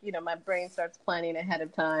 it's like my brain starts planning ahead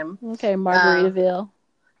of time. Okay, Margaritaville.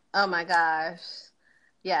 Oh my gosh.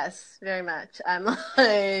 Yes, very much. I'm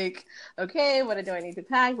like, okay, what do I need to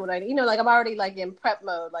pack? Like I'm already like in prep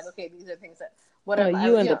mode. Like, okay, these are things that.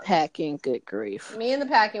 You and the packing, good grief. Me and the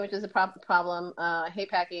packing, which is a problem. I hate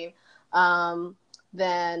packing.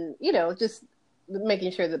 Then, just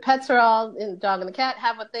making sure the pets are all, the dog and the cat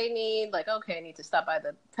have what they need. Like, okay, I need to stop by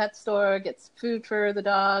the pet store, get food for the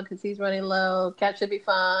dog because he's running low. Cat should be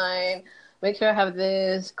fine. Make sure I have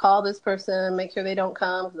this. Call this person. Make sure they don't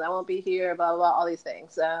come because I won't be here. Blah, blah, blah, all these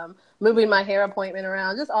things. Moving my hair appointment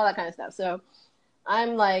around, just all that kind of stuff. So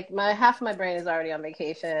I'm like, half of my brain is already on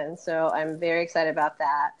vacation. So I'm very excited about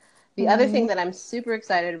that. The other thing that I'm super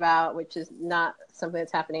excited about, which is not something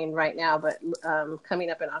that's happening right now, but coming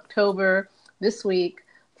up in October this week,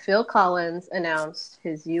 Phil Collins announced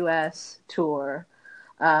his U.S. tour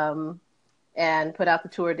and put out the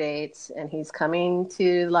tour dates, and he's coming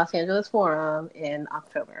to the Los Angeles Forum in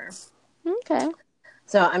October. Okay.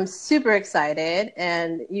 So I'm super excited,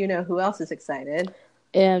 and who else is excited?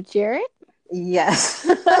 Jared? Yes.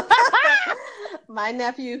 My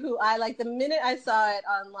nephew, who I like, the minute I saw it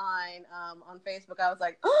online on Facebook, I was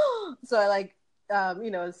like, oh! So I like,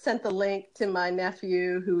 sent the link to my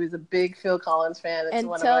nephew, who is a big Phil Collins fan.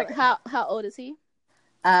 It's how old is he?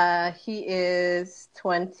 He is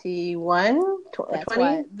 21,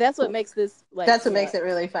 20. That's what makes this. That's what makes it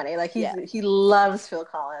really funny. Like he loves Phil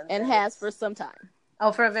Collins and has for some time.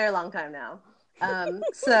 Oh, for a very long time now.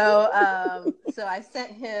 So I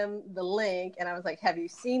sent him the link and I was like, have you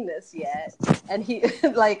seen this yet? And he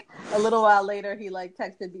like a little while later, he like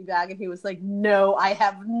texted me back and he was like, no, I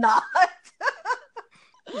have not.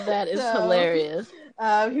 That is hilarious.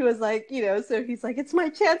 He was like, so he's like, it's my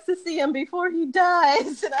chance to see him before he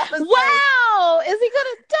dies. And I was wow, is he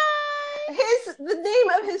gonna die? The name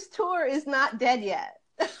of his tour is Not Dead Yet.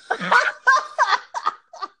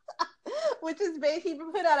 Which is he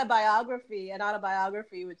put out an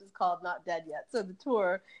autobiography, which is called Not Dead Yet. So the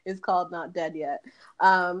tour is called Not Dead Yet.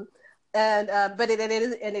 But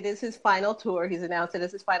it is his final tour. He's announced it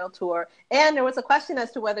as his final tour. And there was a question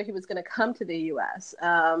as to whether he was going to come to the U.S.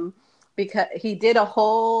 Because he did a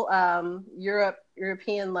whole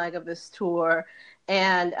European leg of this tour,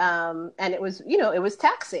 and it was it was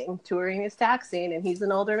taxing. Touring is taxing, and he's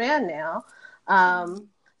an older man now.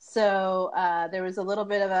 So there was a little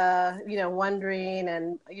bit of a wondering,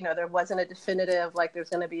 and there wasn't a definitive like there's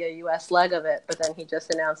going to be a U.S. leg of it. But then he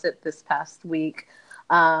just announced it this past week.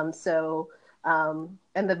 And the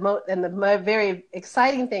very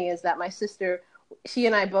exciting thing is that my sister, she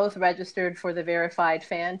and I both registered for the verified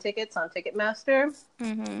fan tickets on Ticketmaster.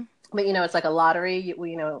 Mm-hmm. But it's like a lottery.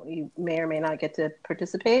 You may or may not get to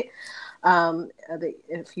participate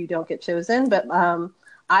if you don't get chosen. But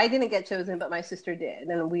I didn't get chosen, but my sister did,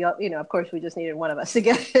 and we, of course, we just needed one of us to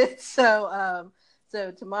get it. So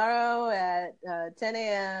tomorrow at 10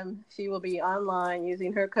 a.m., she will be online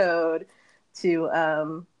using her code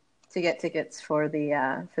to get tickets for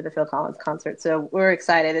the Phil Collins concert. So we're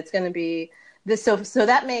excited. It's going to be this. So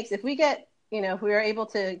that makes, if we get, if we are able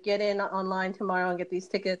to get in online tomorrow and get these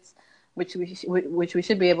tickets, which we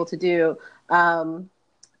should be able to do,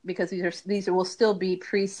 because these will still be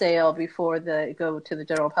pre-sale before they go to the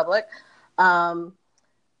general public.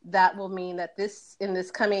 That will mean that in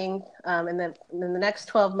the next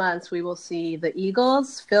 12 months, we will see the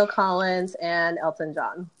Eagles, Phil Collins, and Elton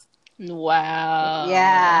John. Wow.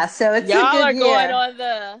 Yeah. So it's y'all a good are year. going on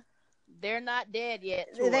the "they're not dead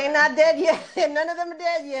yet" tour. They're not dead yet. None of them are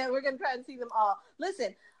dead yet. We're gonna try and see them all.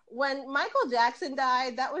 Listen, when Michael Jackson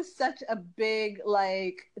died, that was such a big,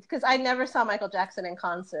 because I never saw Michael Jackson in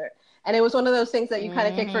concert. And it was one of those things that you kind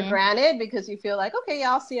of take for granted because you feel like, okay,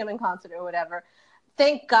 yeah, I'll see him in concert or whatever.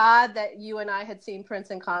 Thank God that you and I had seen Prince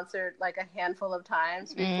in concert like a handful of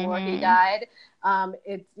times before he died.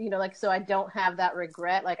 So I don't have that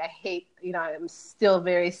regret. Like I hate, I'm still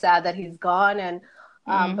very sad that he's gone. And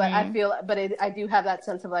but I do have that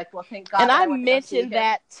sense of like, well, thank God. And I mentioned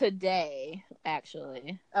that today,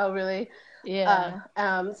 actually. Oh, really? Yeah.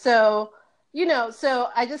 So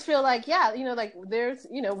I just feel like, yeah, there's,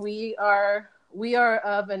 we are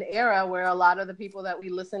of an era where a lot of the people that we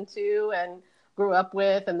listen to and grew up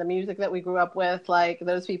with and the music that we grew up with, like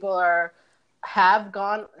those people have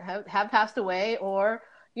passed away or,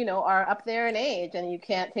 are up there in age, and you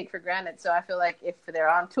can't take for granted. So I feel like if they're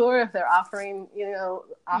on tour, if they're offering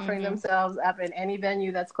themselves up in any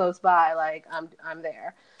venue that's close by, like I'm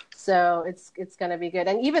there. So it's going to be good.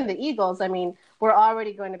 And even the Eagles, I mean, we're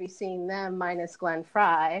already going to be seeing them minus Glenn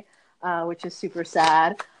Frey, which is super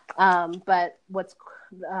sad. But what's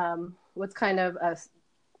kind of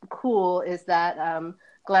cool is that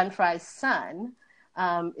Glenn Frey's son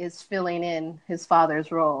is filling in his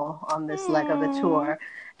father's role on this leg of the tour.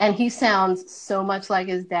 And he sounds so much like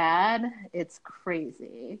his dad. It's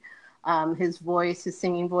crazy. His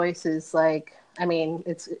singing voice is like, I mean,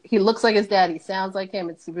 he looks like his dad. He sounds like him.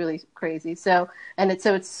 It's really crazy. So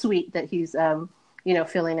it's sweet that he's,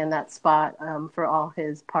 filling in that spot for all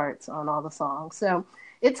his parts on all the songs. So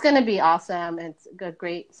it's going to be awesome. It's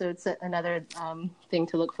great. So it's another thing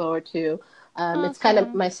to look forward to. It's kind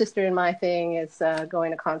of my sister and my thing is going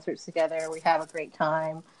to concerts together. We have a great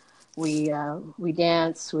time. We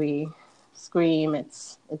dance, we scream.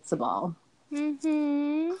 It's a ball.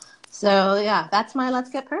 Mm-hmm. So yeah, that's my Let's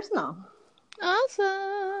Get Personal.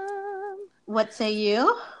 Awesome. What say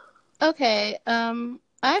you? Okay.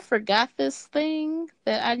 I forgot this thing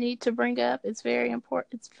that I need to bring up. It's very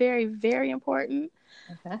important. It's very, very important.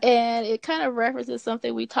 Okay. And it kind of references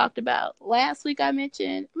something we talked about last week. I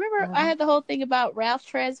mentioned, remember, I had the whole thing about Ralph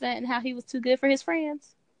Tresvant and how he was too good for his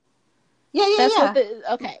friends. Yeah.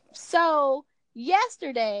 Okay. So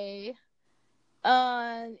yesterday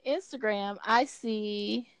on Instagram, I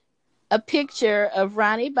see a picture of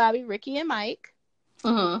Ronnie, Bobby, Ricky, and Mike.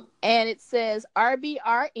 And it says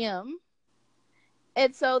RBRM.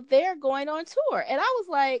 And so they're going on tour. And I was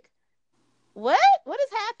like, what? What is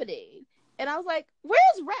happening? And I was like,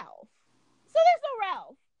 where's Ralph? So there's no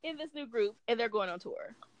Ralph in this new group, and they're going on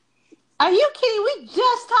tour. Are you kidding? We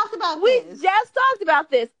just talked about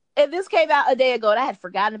this. And this came out a day ago, and I had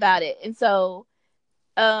forgotten about it. And so,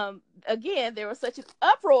 again, there was such an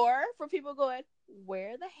uproar for people going,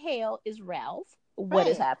 where the hell is Ralph? What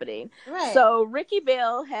is happening? Right. So Ricky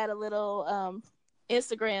Bell had a little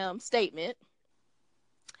Instagram statement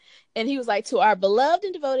And he was like, to our beloved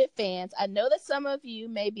and devoted fans, I know that some of you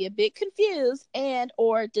may be a bit confused and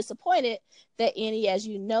or disappointed that Annie, as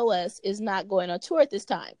you know us, is not going on tour at this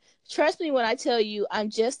time. Trust me when I tell you I'm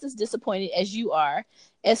just as disappointed as you are,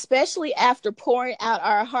 especially after pouring out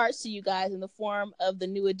our hearts to you guys in the form of the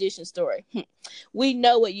New Edition story. We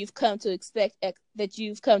know what you've come to expect, that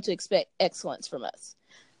you've come to expect excellence from us.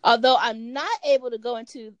 Although I'm not able to go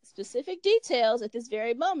into specific details at this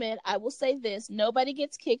very moment, I will say this. Nobody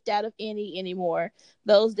gets kicked out of Annie anymore.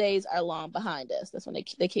 Those days are long behind us. That's when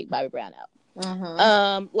they kicked Bobby Brown out.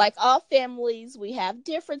 Mm-hmm. Like all families, we have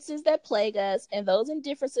differences that plague us, and those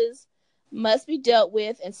indifferences must be dealt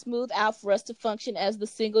with and smoothed out for us to function as the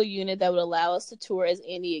single unit that would allow us to tour as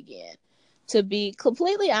Annie again. To be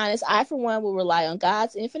completely honest, I, for one, will rely on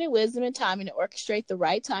God's infinite wisdom and timing to orchestrate the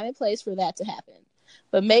right time and place for that to happen.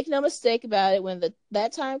 But make no mistake about it, when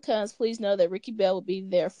that time comes, please know that Ricky Bell will be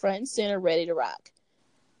there front and center, ready to rock.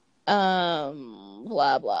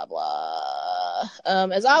 Blah, blah, blah.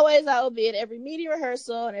 As always, I will be at every media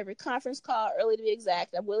rehearsal and every conference call, early to be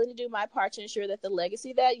exact. I'm willing to do my part to ensure that the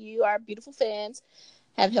legacy that you, our beautiful fans,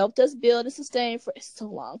 have helped us build and sustain for so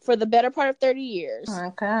long, for the better part of 30 years.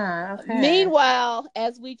 Okay. Meanwhile,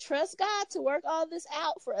 as we trust God to work all this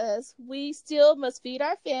out for us, we still must feed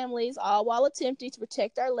our families, all while attempting to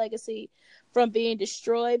protect our legacy from being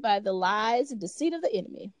destroyed by the lies and deceit of the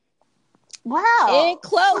enemy. Wow. In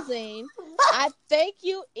closing, I thank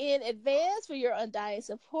you in advance for your undying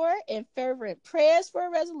support and fervent prayers for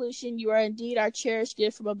a resolution. You are indeed our cherished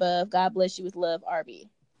gift from above. God bless you with love, RB.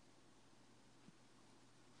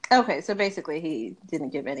 Okay, so basically he didn't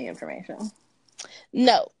give any information.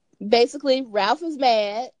 No. Basically, Ralph is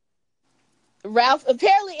mad. Ralph,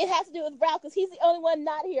 apparently it has to do with Ralph because he's the only one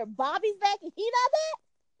not here. Bobby's back and he not back?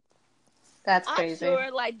 That's crazy. I'm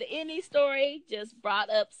sure, like, the Annie story just brought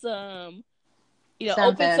up some, Something.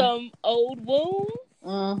 opened some old wounds.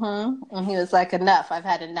 Mm-hmm. And he was like, enough. I've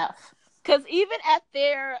had enough. Because even at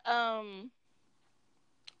their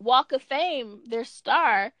Walk of Fame, their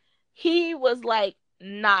star, he was, like,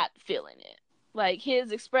 not feeling it. Like,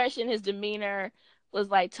 his expression, his demeanor was,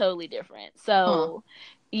 like, totally different. So,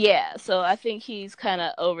 yeah. So, I think he's kind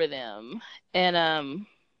of over them. And,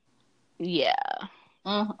 yeah.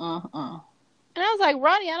 And I was like,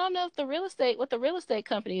 Ronnie, I don't know if what the real estate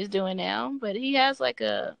company is doing now, but he has, like,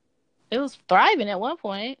 it was thriving at one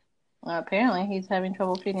point. Well, apparently he's having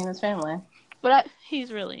trouble feeding his family. But I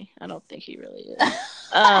don't think he really is.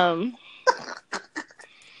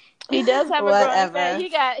 He does have a grown family.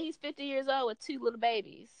 He's 50 years old with 2 little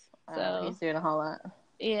babies. So he's doing a whole lot.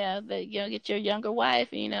 Yeah, get your younger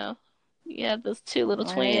wife, you have those 2 little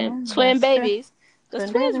twin babies. The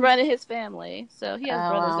twins running his family. So he has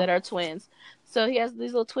brothers that are twins. So he has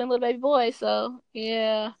these little baby boys. So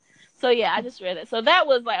yeah. I just read it. So that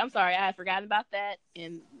was like, I'm sorry, I had forgotten about that.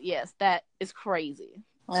 And yes, that is crazy.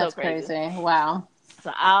 That's so crazy. Wow.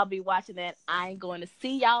 So I'll be watching that. I ain't going to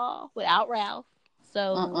see y'all without Ralph.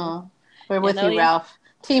 So we're with you, Ralph.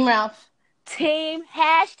 Team Ralph. Team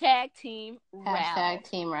Ralph. Team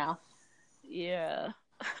Ralph. Yeah.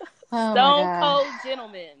 Stone cold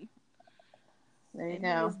gentleman. There you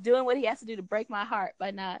go. He's doing what he has to do to break my heart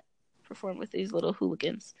by not performing with these little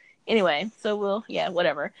hooligans. Anyway, so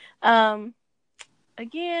whatever.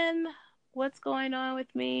 Again, what's going on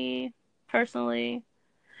with me personally?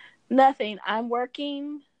 Nothing. I'm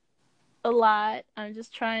working a lot. I'm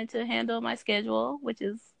just trying to handle my schedule,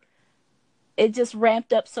 it just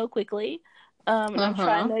ramped up so quickly. And I'm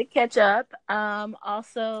trying to catch up.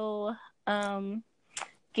 Also,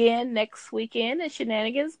 again, next weekend at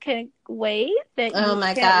Shenanigans. Can't wait. Oh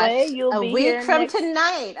my gosh. You'll be week from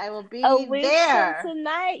tonight. I will be there. A week from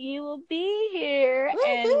tonight, you will be here. Woo-hoo.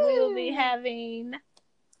 And we will be having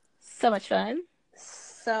so much fun.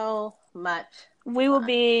 So much. We will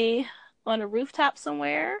be on a rooftop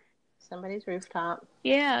somewhere. Somebody's rooftop.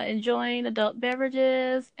 Yeah, enjoying adult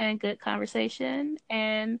beverages and good conversation.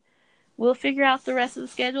 And we'll figure out the rest of the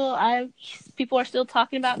schedule. People are still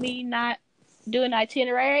talking about me not doing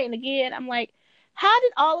itinerary. And again, I'm like, how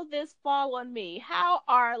did all of this fall on me? How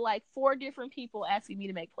are like 4 different people asking me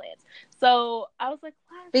to make plans? So I was like,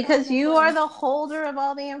 why? Because you are the holder of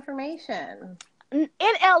all the information. In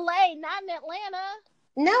LA, not in Atlanta.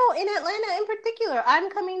 No, in Atlanta in particular.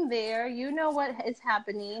 I'm coming there. You know what is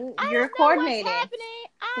happening. You're coordinating. What's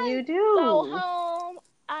happening. You do. Go home.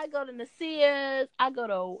 I go to Nasia's. I go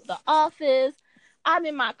to the office. I'm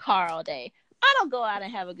in my car all day. I don't go out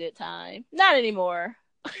and have a good time. Not anymore.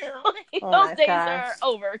 Those days are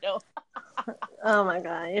over. No. Oh my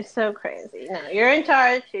God, you're so crazy. No, you're in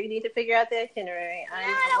charge. You need to figure out the itinerary.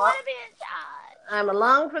 I don't want to be in charge. I'm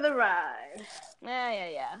along for the ride.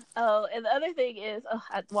 Yeah. Oh, and the other thing is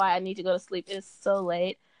why I need to go to sleep. It's so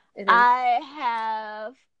late. I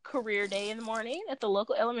have career day in the morning at the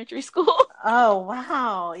local elementary school. Oh,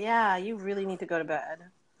 wow. Yeah, you really need to go to bed.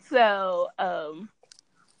 So,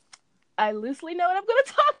 I loosely know what I'm going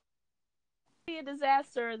to talk. Be a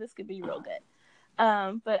disaster. This could be real good.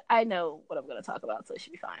 But I know what I'm going to talk about, so it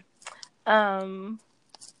should be fine.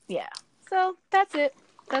 Yeah. So that's it.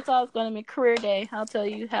 That's all it's going to be. Career day. I'll tell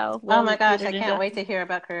you how well. Oh my gosh, I can't wait to hear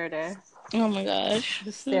about career day. Oh my gosh.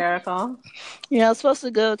 Hysterical. Yeah, I was supposed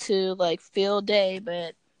to go to like field day,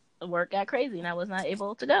 but work got crazy and I was not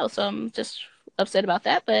able to go. So I'm just upset about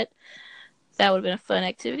that, but that would have been a fun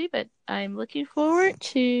activity. But I'm looking forward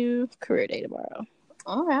to career day tomorrow.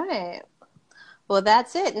 All right. Well,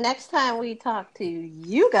 that's it. Next time we talk to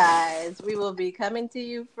you guys, we will be coming to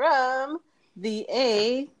you from the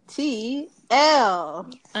ATL.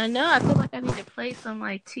 I know. I feel like I need to play some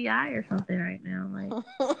like T.I. or something right now. Like,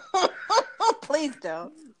 please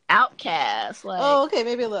don't. Outkast. Like, oh, okay,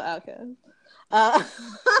 maybe a little Outkast.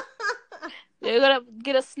 We're gonna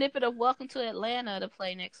get a snippet of Welcome to Atlanta to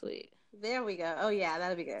play next week. There we go. Oh yeah,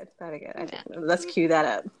 that'd be good. That'd be good. Yeah. Let's cue that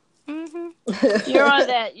up. Mm-hmm. You're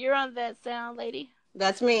on that sound, lady.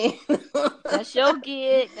 That's me. That's your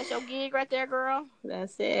gig. That's your gig right there, girl.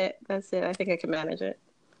 That's it. I think I can manage it.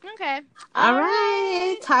 Okay. All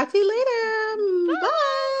right. Talk to you later.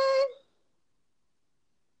 Bye.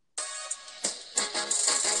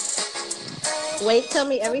 Wait Tell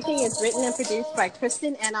Me Everything is written and produced by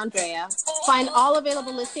Kristen and Andrea. Find all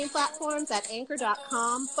available listening platforms at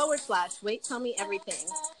anchor.com/Wait Tell Me Everything.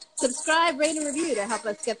 Subscribe, rate, and review to help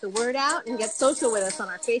us get the word out and get social with us on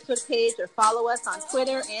our Facebook page or follow us on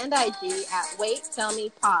Twitter and IG at Wait Tell Me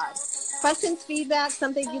Pod. Questions, feedback,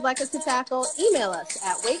 something you'd like us to tackle, email us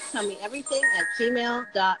at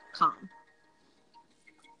waittellmeeverything@gmail.com.